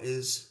now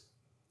is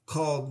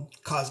called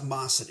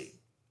Cosmosity.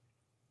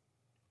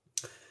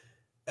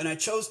 And I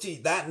chose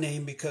that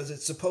name because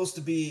it's supposed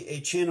to be a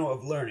channel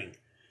of learning.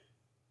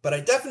 But I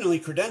definitely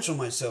credential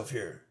myself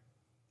here.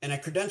 And I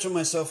credential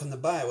myself in the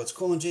bio. It's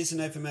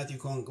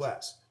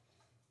 :Jason-Matthew::Glass.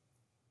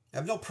 I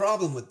have no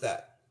problem with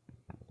that.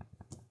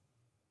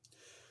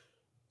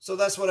 So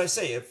that's what I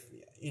say. If,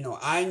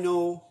 I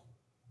know,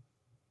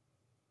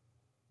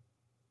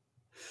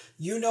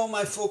 you know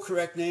my full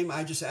correct name,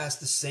 I just ask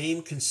the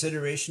same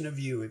consideration of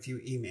you if you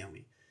email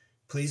me.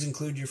 Please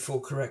include your full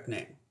correct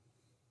name.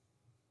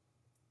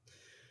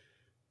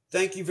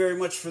 Thank you very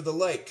much for the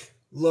like,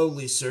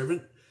 lowly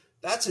servant.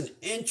 That's an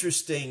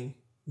interesting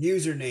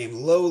username,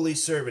 lowly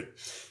servant.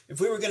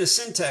 If we were going to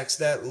syntax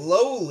that,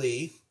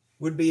 lowly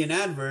would be an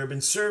adverb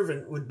and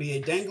servant would be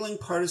a dangling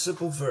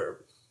participle verb.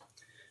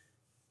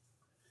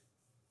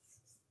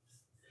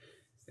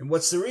 And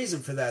what's the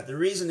reason for that? The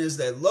reason is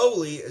that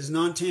lowly is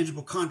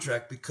non-tangible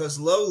contract because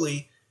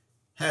lowly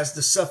has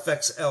the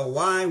suffix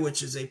ly,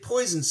 which is a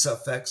poison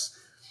suffix.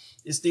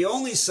 It's the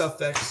only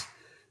suffix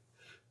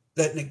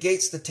that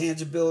negates the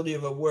tangibility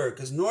of a word,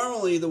 because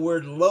normally the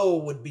word low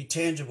would be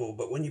tangible,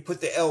 but when you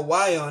put the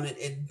ly on it,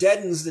 it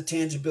deadens the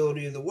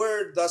tangibility of the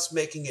word, thus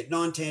making it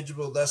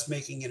non-tangible, thus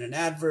making it an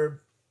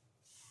adverb.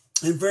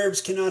 And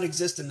verbs cannot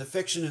exist in the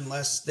fiction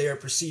unless they are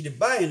preceded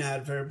by an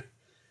adverb.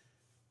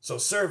 So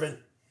servant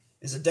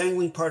is a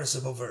dangling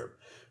participle verb.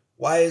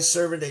 Why is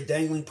servant a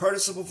dangling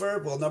participle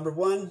verb? Well, number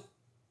one,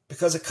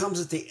 because it comes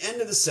at the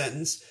end of the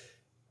sentence.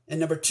 And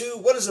number two,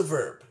 what is a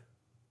verb?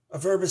 A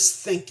verb is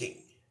thinking.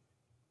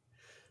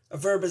 A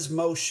verb is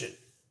motion.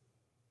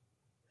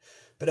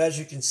 But as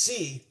you can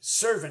see,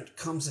 servant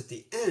comes at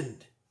the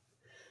end.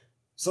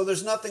 So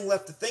there's nothing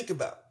left to think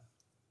about.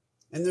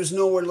 And there's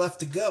nowhere left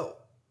to go.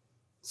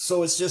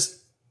 So it's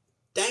just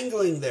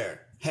dangling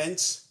there.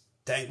 Hence,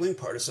 dangling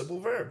participle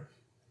verb.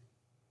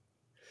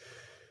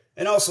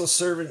 And also,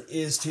 servant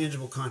is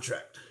tangible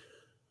contract.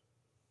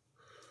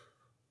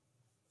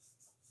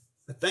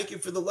 But thank you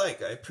for the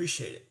like. I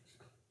appreciate it.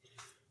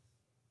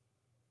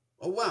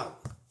 Oh, wow.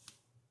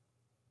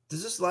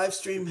 Does this live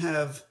stream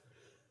have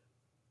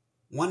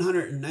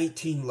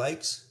 119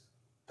 likes?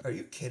 Are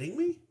you kidding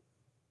me?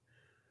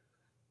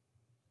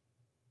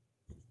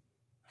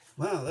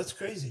 Wow, that's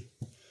crazy.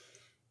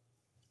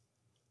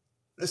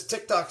 This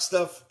TikTok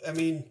stuff, I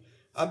mean,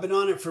 I've been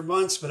on it for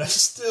months, but I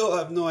still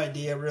have no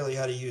idea really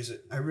how to use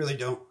it. I really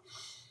don't.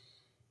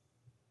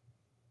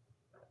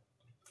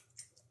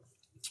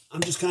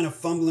 I'm just kind of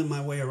fumbling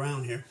my way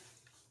around here.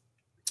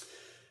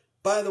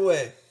 By the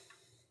way,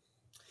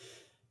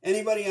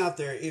 anybody out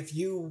there, if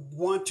you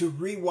want to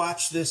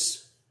rewatch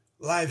this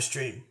live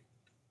stream,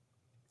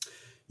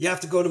 you have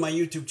to go to my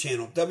YouTube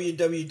channel,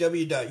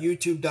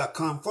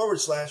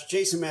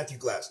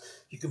 www.youtube.com/JasonMatthewGlass.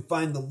 You can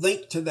find the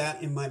link to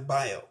that in my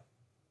bio.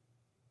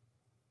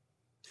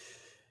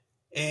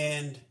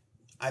 And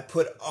I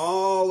put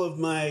all of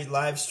my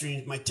live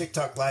streams, my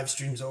TikTok live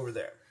streams over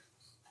there.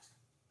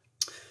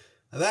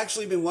 I've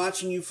actually been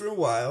watching you for a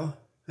while.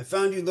 I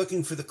found you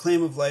looking for the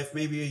claim of life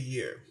maybe a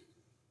year.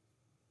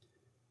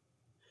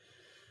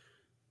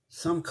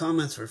 Some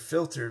comments were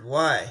filtered.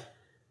 Why?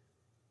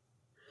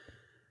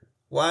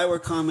 Why were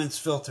comments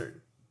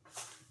filtered?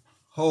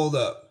 Hold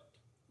up.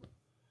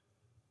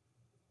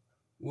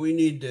 We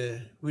need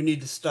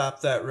to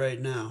stop that right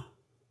now.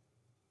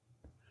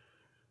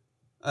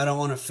 I don't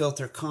want to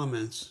filter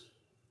comments.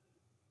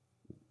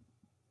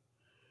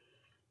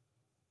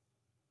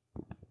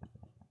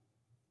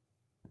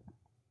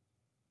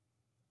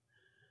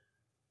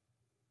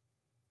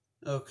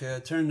 Okay, I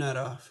turned that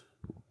off.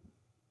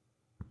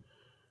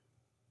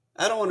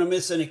 I don't want to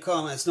miss any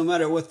comments. No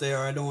matter what they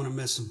are, I don't want to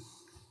miss them.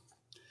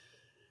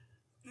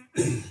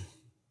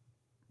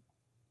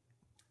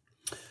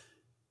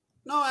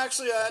 No,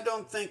 actually, I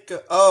don't think...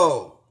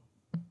 oh.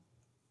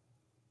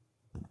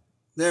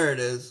 There it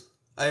is.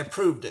 I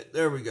approved it.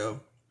 There we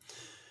go.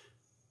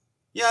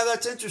 Yeah,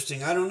 that's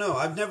interesting. I don't know.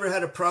 I've never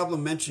had a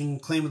problem mentioning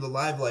Claim of the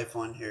Live Life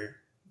on here.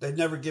 They've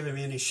never given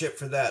me any shit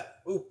for that.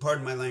 Ooh,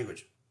 pardon my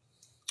language.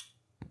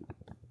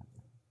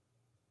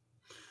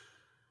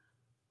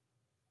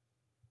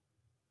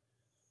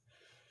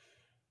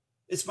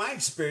 It's my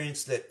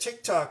experience that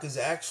TikTok is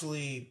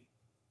actually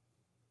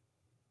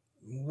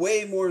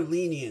way more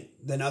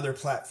lenient than other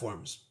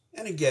platforms.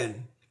 And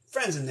again,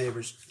 friends and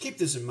neighbors, keep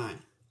this in mind.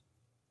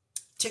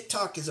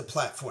 TikTok is a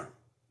platform.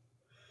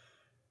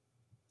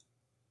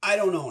 I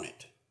don't own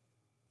it.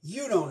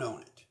 You don't own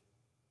it.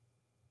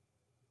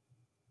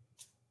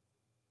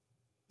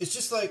 It's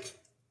just like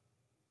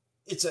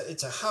it's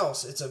a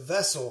house, it's a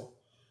vessel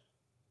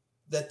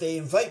that they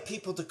invite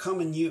people to come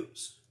and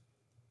use.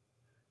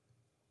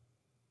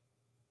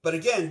 But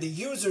again, the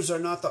users are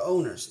not the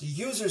owners. The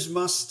users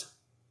must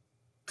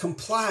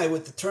comply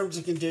with the terms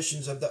and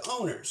conditions of the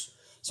owners.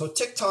 So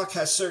TikTok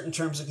has certain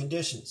terms and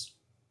conditions.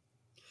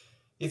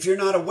 If you're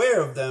not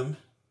aware of them,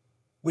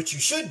 which you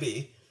should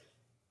be,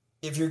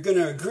 if you're going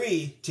to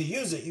agree to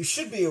use it, you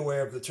should be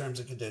aware of the terms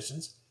and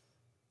conditions.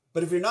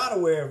 But if you're not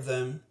aware of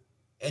them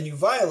and you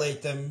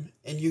violate them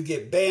and you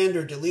get banned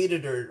or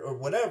deleted or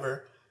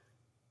whatever,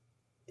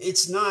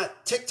 it's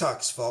not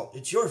TikTok's fault.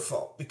 It's your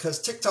fault because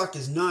TikTok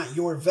is not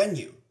your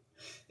venue.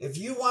 If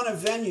you want a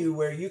venue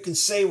where you can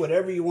say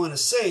whatever you want to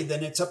say,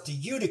 then it's up to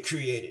you to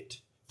create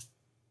it,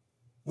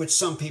 which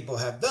some people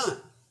have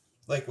done,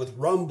 like with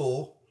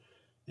Rumble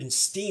and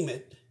Steam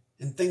It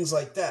and things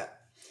like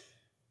that.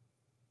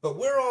 But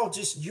we're all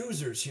just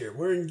users here.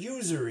 We're in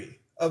usury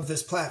of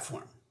this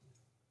platform.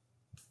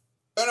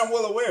 And I'm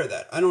well aware of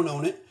that. I don't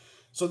own it.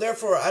 So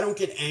therefore, I don't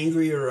get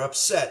angry or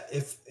upset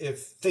if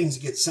things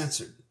get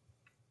censored.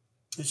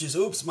 It's just,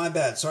 oops, my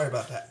bad. Sorry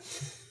about that.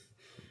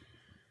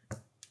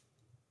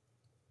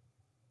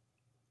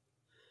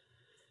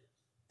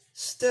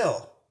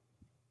 Still.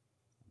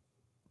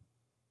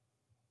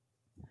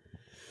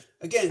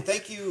 Again,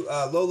 thank you,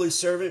 lowly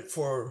servant,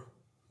 for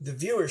the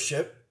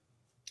viewership.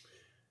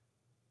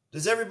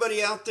 Does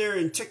everybody out there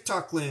in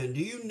TikTok land,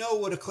 do you know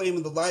what a claim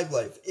of the live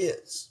life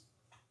is?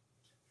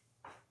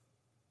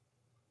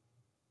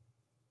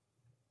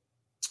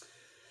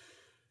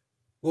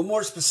 Well,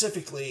 more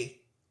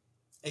specifically,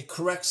 a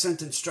correct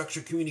sentence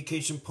structure,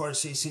 communication,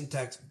 parse,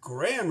 syntax,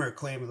 grammar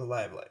claim of the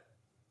live life.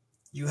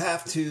 You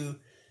have to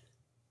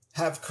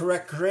have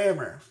correct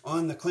grammar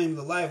on the claim of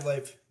the live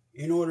life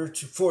in order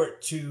for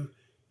it to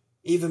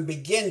even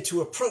begin to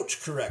approach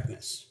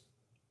correctness.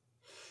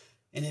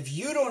 And if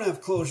you don't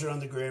have closure on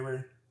the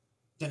grammar,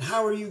 then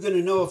how are you going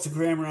to know if the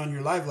grammar on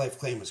your live life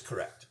claim is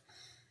correct?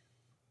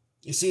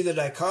 You see the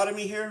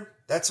dichotomy here?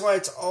 That's why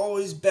it's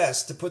always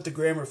best to put the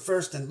grammar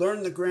first and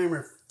learn the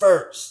grammar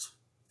first.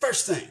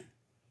 First thing.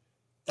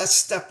 That's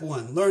step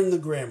one. Learn the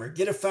grammar.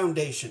 Get a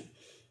foundation.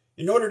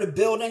 In order to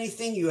build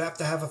anything, you have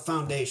to have a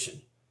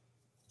foundation.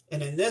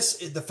 And in this,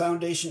 the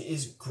foundation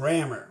is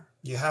grammar.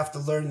 You have to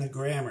learn the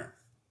grammar.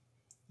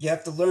 You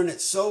have to learn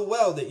it so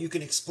well that you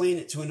can explain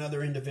it to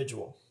another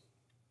individual.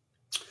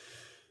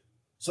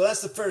 So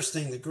that's the first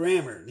thing, the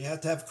grammar. You have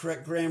to have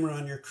correct grammar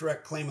on your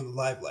correct claim of the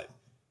live life.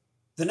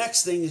 The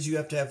next thing is you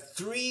have to have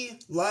 3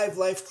 live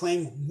life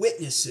claim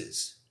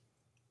witnesses.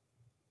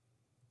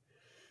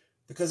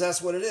 Because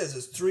that's what it is.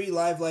 It's 3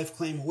 live life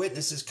claim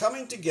witnesses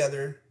coming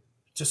together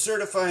to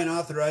certify and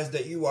authorize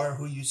that you are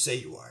who you say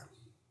you are.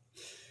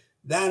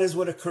 That is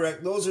what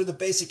those are the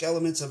basic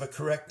elements of a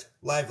correct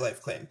live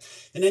life claim.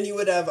 And then you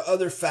would have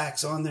other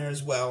facts on there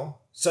as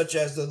well, such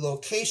as the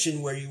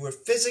location where you were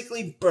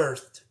physically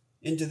birthed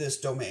into this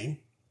domain.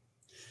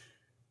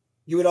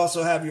 You would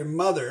also have your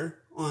mother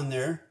on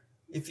there,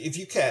 if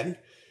you can.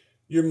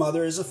 Your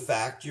mother is a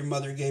fact. Your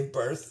mother gave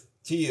birth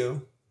to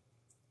you.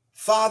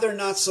 Father,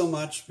 not so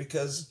much,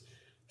 because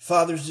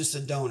father's just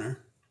a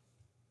donor.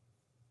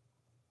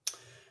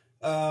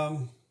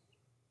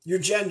 Your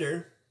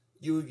gender,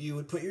 you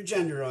would put your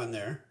gender on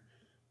there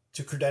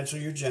to credential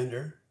your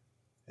gender.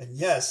 And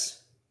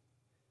yes,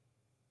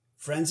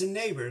 friends and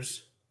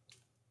neighbors,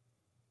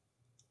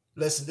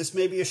 listen, this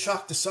may be a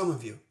shock to some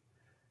of you.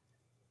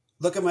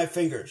 Look at my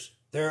fingers.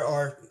 There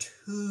are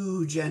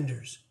 2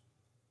 genders.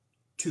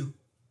 2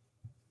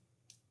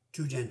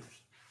 genders.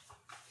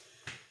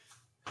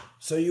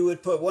 So you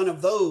would put one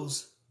of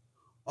those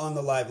on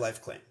the live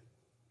life claim.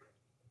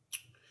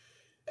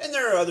 And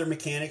there are other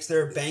mechanics.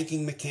 There are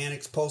banking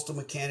mechanics, postal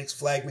mechanics,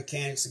 flag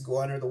mechanics that go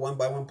under the 1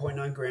 by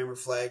 1.9 grammar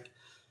flag.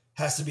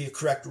 Has to be a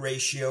correct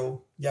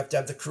ratio. You have to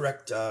have the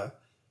correct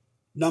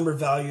number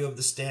value of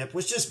the stamp,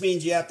 which just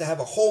means you have to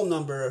have a whole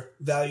number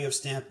value of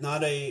stamp,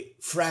 not a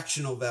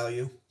fractional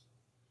value.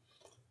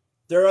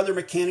 There are other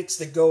mechanics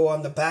that go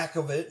on the back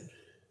of it.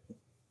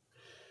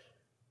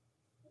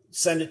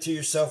 Send it to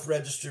your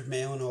self-registered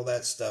mail and all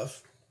that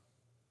stuff.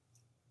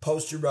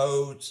 Post your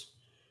roads.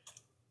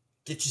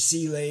 Get your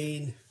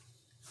C-lane.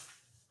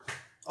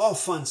 All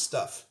fun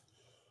stuff.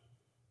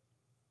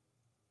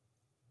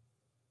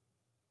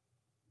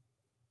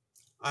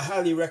 I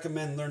highly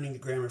recommend learning the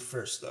grammar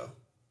first, though,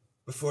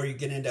 before you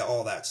get into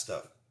all that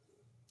stuff.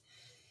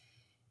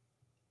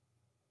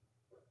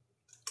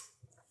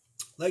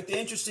 Like, the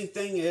interesting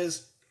thing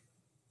is,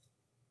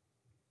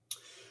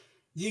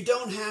 you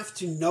don't have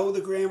to know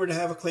the grammar to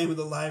have a claim of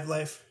the live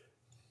life,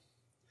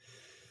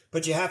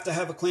 but you have to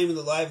have a claim of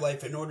the live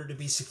life in order to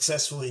be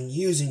successful in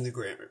using the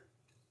grammar.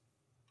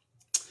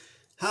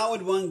 How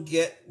would one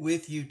get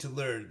with you to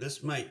learn?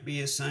 This might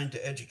be assigned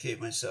to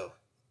educate myself.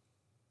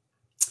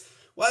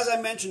 Well, as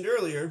I mentioned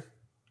earlier,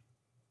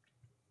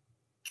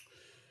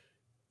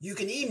 you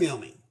can email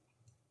me.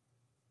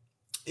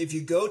 If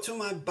you go to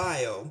my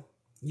bio,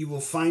 you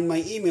will find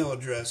my email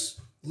address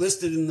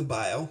listed in the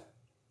bio.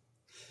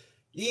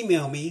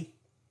 Email me,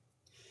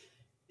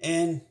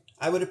 and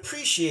I would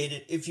appreciate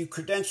it if you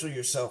credential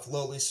yourself,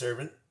 lowly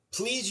servant.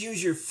 Please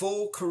use your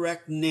full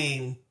correct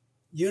name.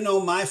 You know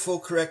my full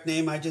correct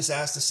name. I just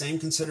ask the same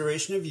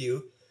consideration of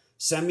you.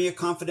 Send me a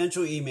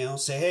confidential email.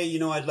 Say,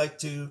 hey, I'd like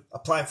to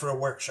apply for a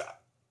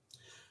workshop.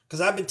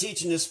 Because I've been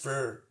teaching this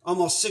for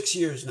almost 6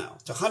 years now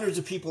to hundreds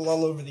of people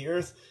all over the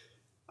earth.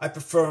 I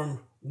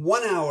perform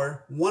 1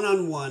 hour,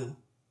 one-on-one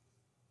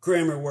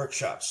grammar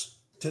workshops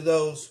to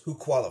those who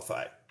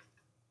qualify.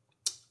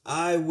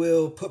 I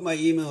will put my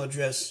email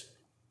address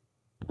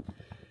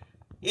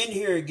in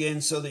here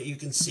again so that you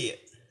can see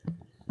it.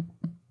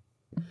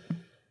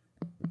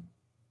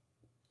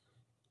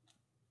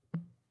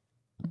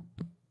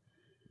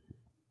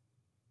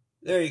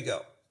 There you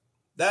go.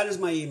 That is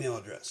my email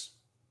address.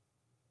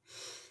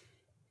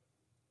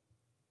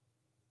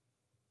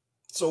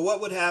 So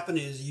what would happen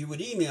is you would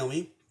email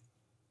me.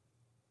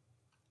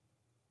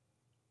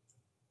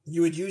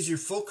 You would use your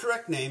full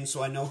correct name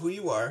so I know who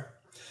you are.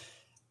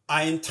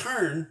 I, in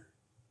turn,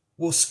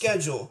 will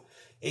schedule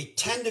a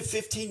 10 to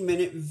 15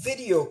 minute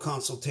video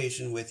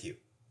consultation with you.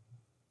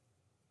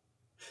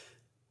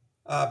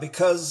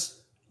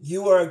 Because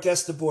you are a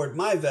guest aboard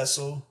my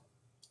vessel,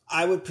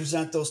 I would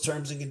present those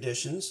terms and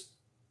conditions.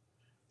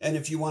 And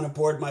if you want to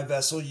board my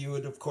vessel, you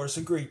would, of course,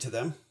 agree to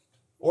them.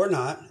 Or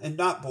not, and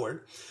not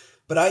board.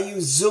 But I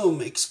use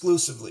Zoom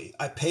exclusively.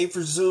 I pay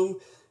for Zoom.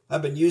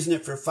 I've been using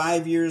it for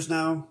 5 years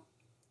now.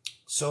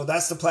 So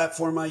that's the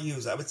platform I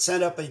use. I would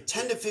set up a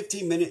 10 to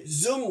 15 minute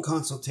Zoom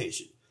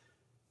consultation.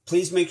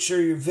 Please make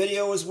sure your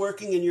video is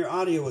working and your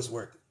audio is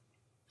working.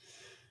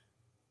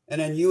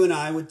 And then you and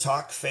I would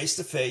talk face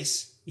to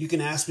face. You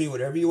can ask me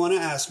whatever you want to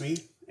ask me,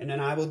 and then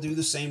I will do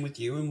the same with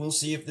you, and we'll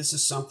see if this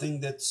is something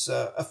that's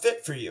a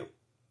fit for you.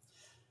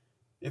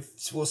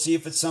 We'll see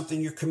if it's something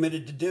you're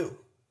committed to do.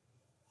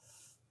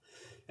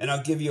 And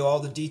I'll give you all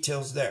the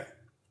details there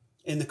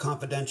in the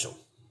confidential.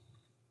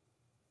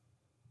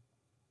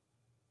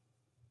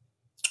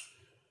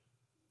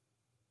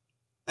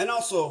 And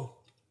also,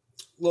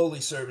 lowly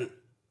servant,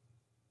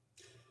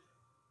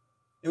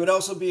 it would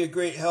also be a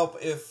great help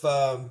if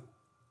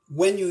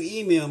when you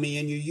email me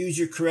and you use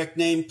your correct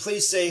name,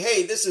 please say,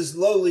 hey, this is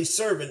lowly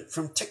servant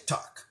from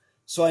TikTok,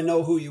 so I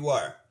know who you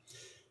are.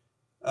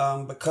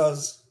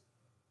 Because,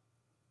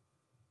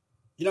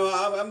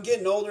 I'm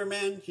getting older,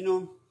 man,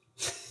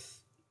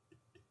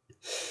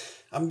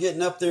 I'm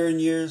getting up there in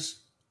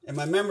years, and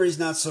my memory's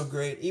not so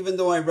great. Even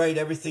though I write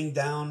everything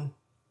down,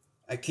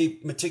 I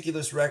keep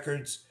meticulous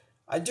records,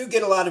 I do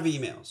get a lot of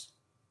emails.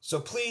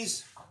 So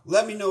please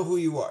let me know who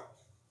you are.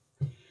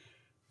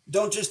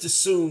 Don't just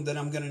assume that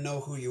I'm going to know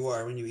who you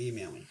are when you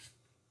email me.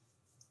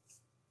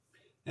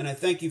 And I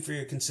thank you for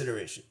your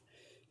consideration.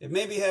 It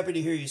made me happy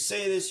to hear you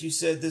say this. You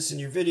said this in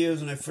your videos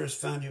when I first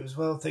found you as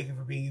well. Thank you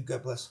for being you.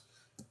 God bless.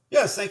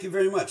 Yes, thank you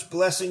very much.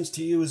 Blessings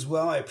to you as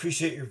well. I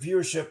appreciate your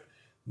viewership.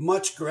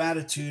 Much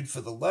gratitude for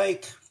the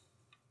like.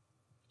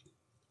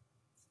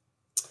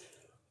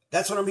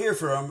 That's what I'm here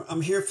for.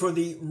 I'm here for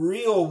the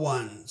real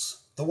ones.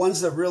 The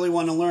ones that really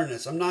want to learn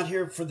this. I'm not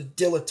here for the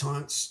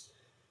dilettantes,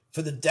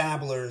 for the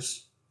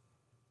dabblers.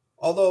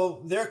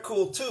 Although they're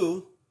cool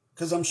too,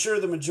 because I'm sure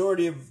the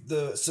majority of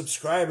the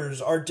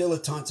subscribers are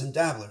dilettantes and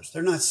dabblers.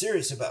 They're not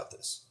serious about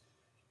this.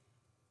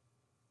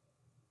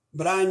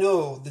 But I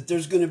know that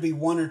there's going to be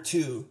 1 or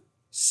 2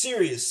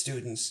 serious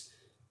students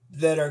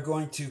that are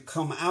going to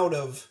come out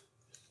of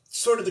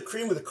sort of the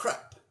cream of the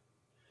crop.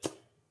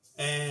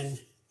 And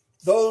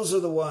those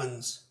are the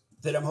ones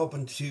that I'm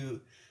hoping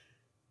to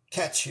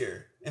catch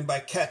here. And by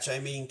catch, I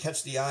mean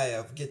catch the eye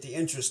of, get the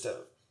interest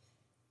of.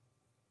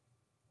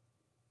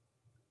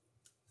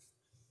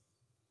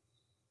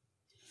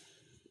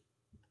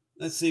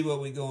 Let's see what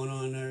we going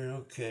on there.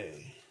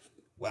 Okay.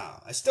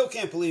 Wow. I still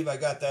can't believe I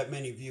got that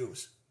many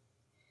views.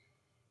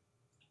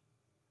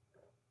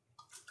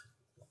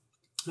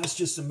 That's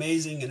just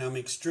amazing, and I'm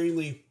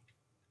extremely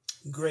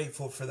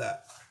grateful for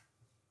that.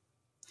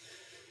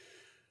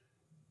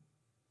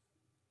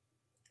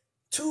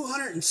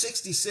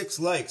 266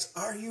 likes.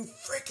 Are you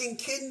freaking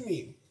kidding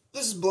me?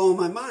 This is blowing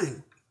my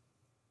mind.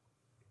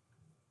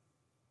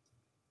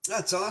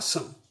 That's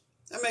awesome.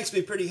 That makes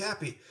me pretty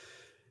happy.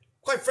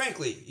 Quite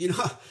frankly, you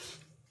know,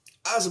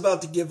 I was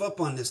about to give up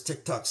on this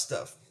TikTok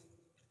stuff.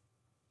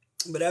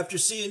 But after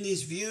seeing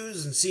these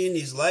views and seeing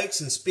these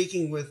likes and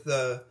speaking with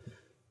a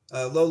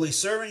lowly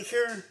servant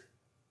here,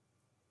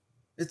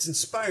 it's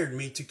inspired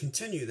me to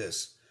continue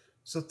this.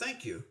 So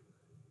thank you.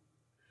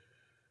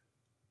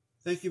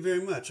 Thank you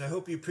very much. I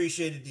hope you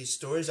appreciated these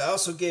stories. I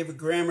also gave a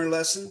grammar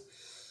lesson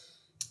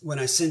when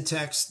I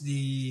syntaxed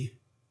the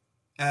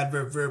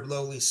adverb verb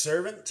lowly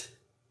servant.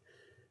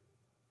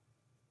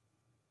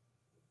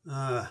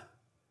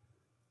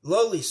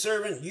 Lowly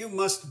servant, you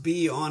must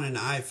be on an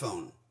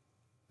iPhone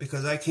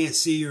because I can't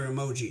see your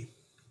emoji.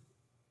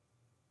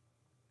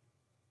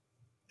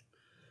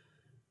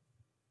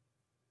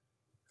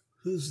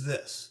 Who's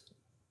this?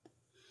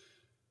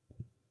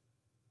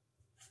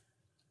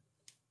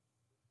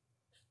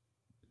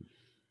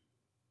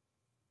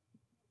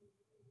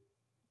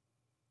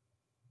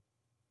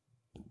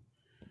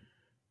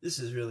 This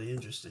is really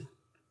interesting.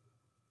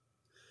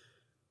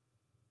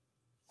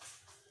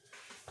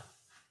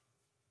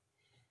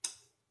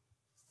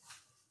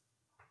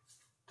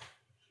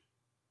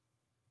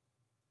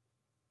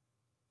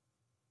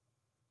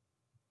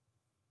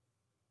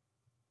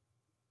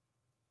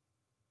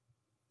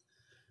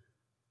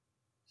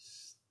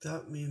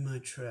 Stop me in my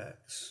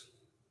tracks.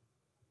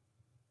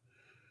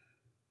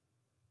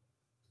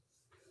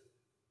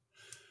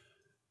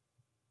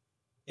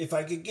 If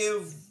I could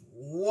give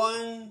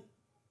one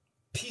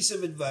piece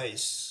of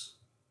advice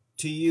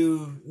to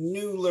you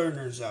new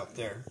learners out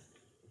there,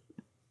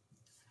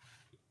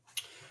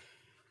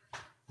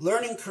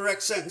 learning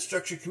correct sentence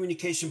structure,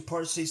 communication,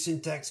 PARSE,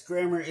 syntax,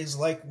 grammar is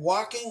like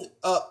walking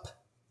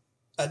up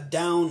a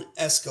down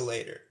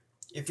escalator.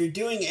 If you're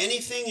doing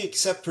anything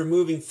except for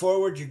moving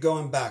forward, you're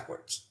going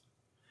backwards.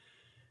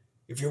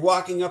 If you're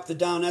walking up the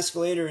down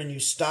escalator and you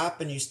stop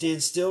and you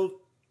stand still,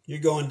 you're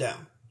going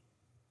down.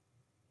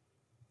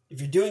 If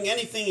you're doing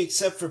anything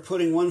except for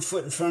putting one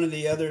foot in front of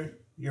the other,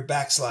 you're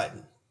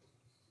backsliding.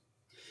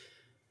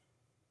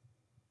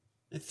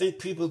 I think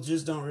people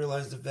just don't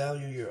realize the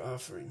value you're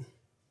offering.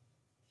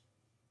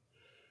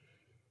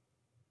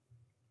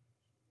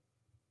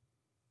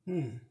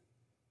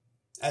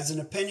 As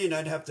an opinion,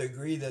 I'd have to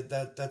agree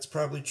that's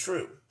probably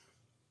true.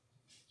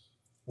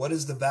 What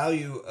is the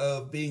value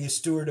of being a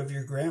steward of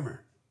your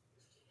grammar?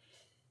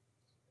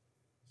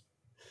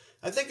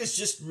 I think it's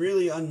just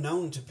really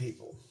unknown to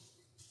people.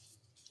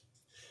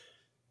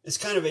 It's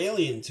kind of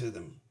alien to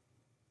them.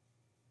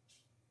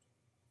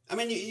 I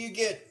mean, you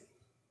get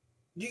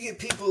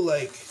people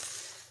like,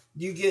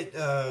 you get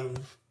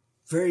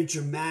very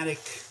dramatic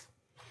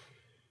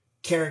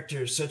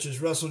characters such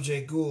as Russell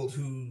J. Gould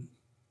who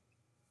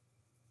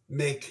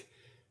make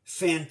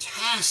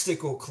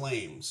fantastical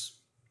claims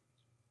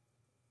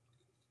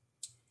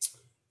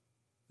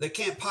that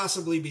can't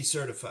possibly be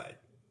certified,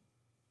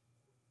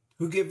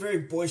 who get very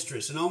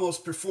boisterous and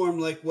almost perform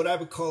like what I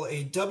would call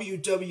a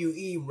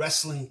WWE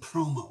wrestling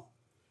promo.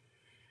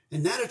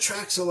 And that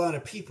attracts a lot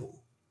of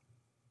people.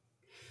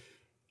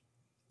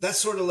 That's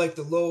sort of like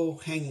the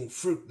low-hanging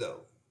fruit,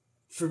 though.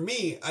 For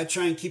me, I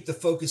try and keep the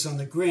focus on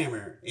the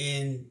grammar,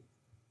 and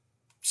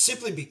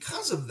simply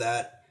because of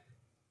that,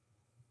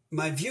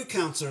 my view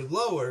counts are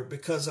lower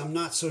because I'm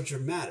not so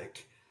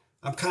dramatic.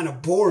 I'm kind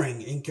of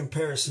boring in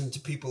comparison to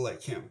people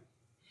like him.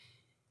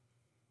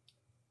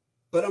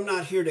 But I'm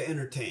not here to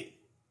entertain.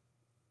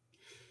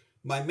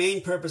 My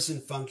main purpose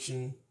and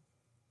function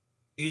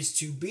is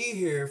to be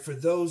here for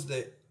those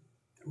that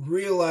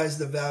realize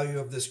the value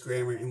of this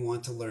grammar and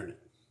want to learn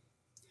it.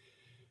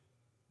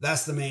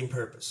 That's the main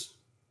purpose.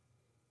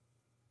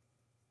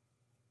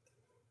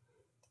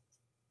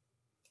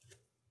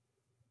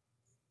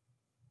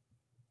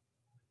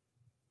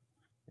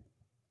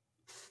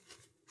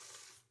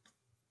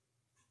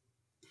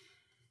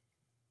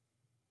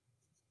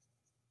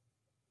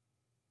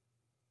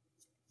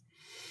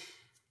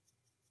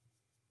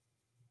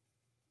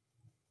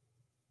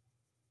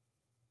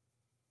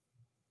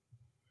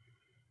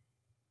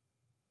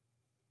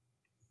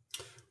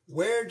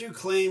 Where do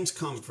claims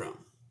come from?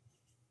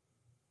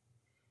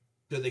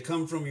 Do they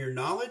come from your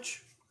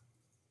knowledge?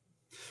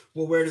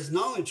 Well, where does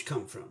knowledge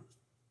come from?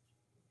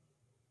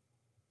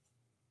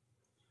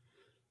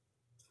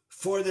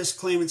 For this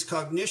claimant's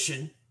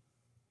cognition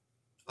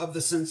of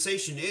the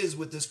sensation is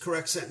with this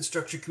correct sentence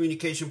structure,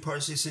 communication,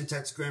 PARSE,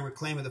 syntax, grammar,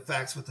 claim of the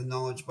facts with the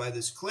knowledge by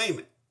this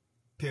claimant.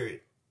 Period.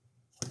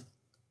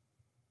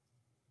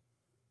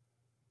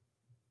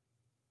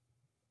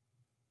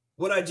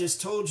 What I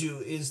just told you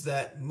is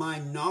that my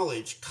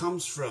knowledge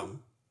comes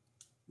from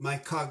my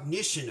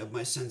cognition of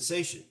my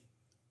sensation.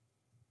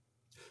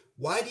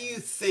 Why do you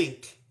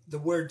think the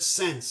word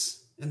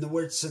sense and the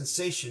word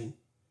sensation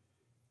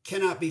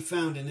cannot be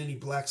found in any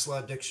Black's Law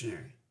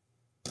dictionary?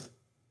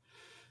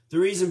 The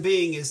reason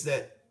being is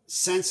that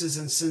senses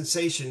and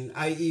sensation,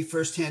 i.e.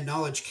 first-hand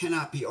knowledge,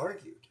 cannot be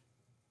argued.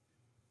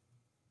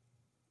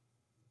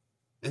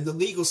 And the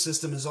legal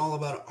system is all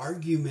about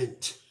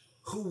argument.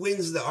 Who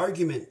wins the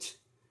argument?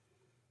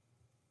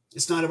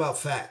 It's not about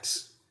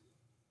facts.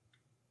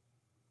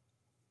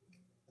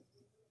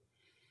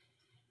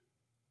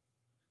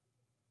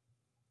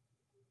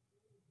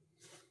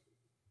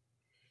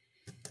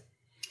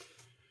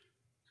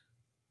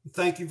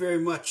 Thank you very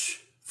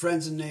much,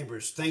 friends and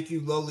neighbors. Thank you,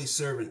 lowly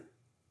servant,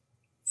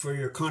 for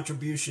your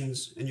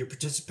contributions and your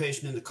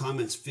participation in the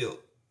comments field.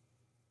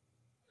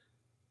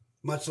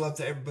 Much love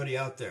to everybody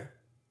out there.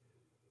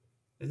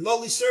 And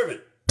lowly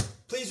servant,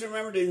 please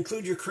remember to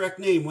include your correct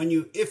name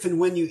if and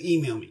when you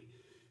email me.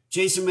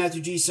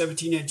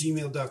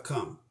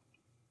 jasonmatthewg17@gmail.com.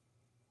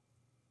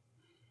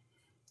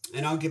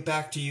 And I'll get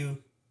back to you,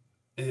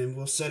 and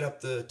we'll set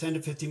up the 10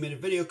 to 15 minute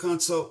video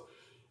consult,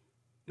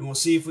 and we'll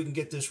see if we can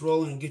get this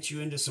rolling and get you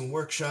into some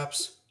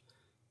workshops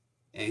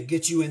and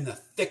get you in the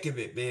thick of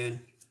it,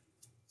 man.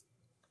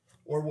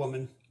 Or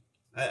woman.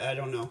 I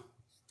don't know.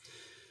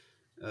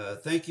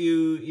 Thank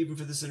you even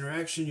for this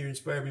interaction. You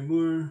inspired me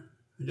more.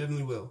 I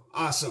definitely will.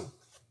 Awesome.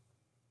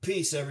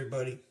 Peace,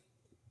 everybody.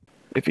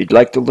 If you'd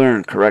like to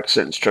learn correct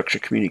sentence structure,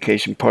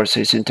 communication, parse,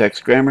 syntax,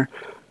 grammar,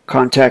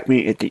 contact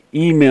me at the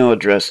email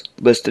address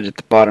listed at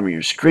the bottom of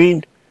your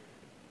screen.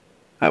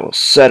 I will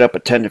set up a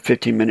 10 to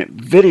 15 minute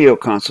video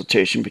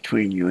consultation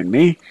between you and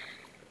me.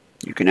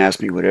 You can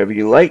ask me whatever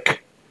you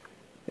like,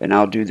 and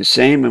I'll do the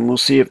same, and we'll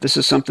see if this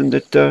is something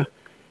that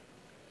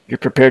you're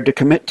prepared to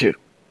commit to.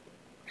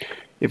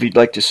 If you'd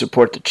like to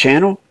support the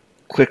channel,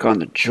 click on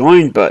the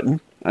join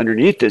button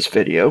underneath this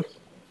video.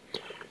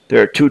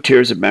 There are 2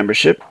 tiers of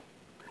membership.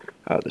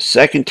 The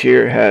second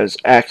tier has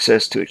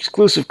access to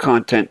exclusive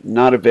content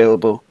not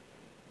available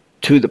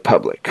to the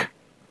public.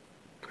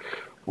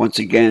 Once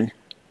again,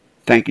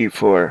 thank you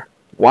for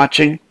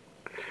watching.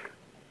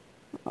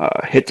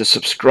 Hit the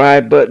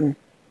subscribe button,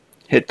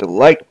 hit the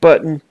like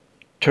button,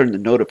 turn the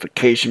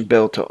notification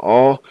bell to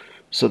all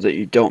so that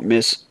you don't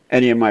miss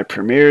any of my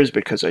premieres,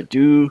 because I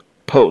do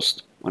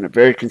post on a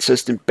very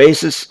consistent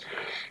basis.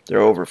 There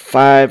are over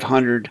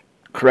 500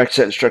 correct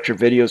sentence structure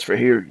videos for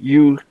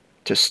you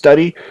to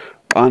study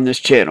on this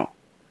channel.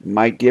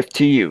 My gift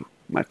to you,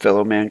 my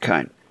fellow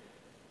mankind.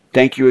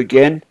 Thank you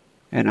again,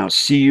 and I'll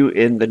see you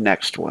in the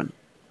next one.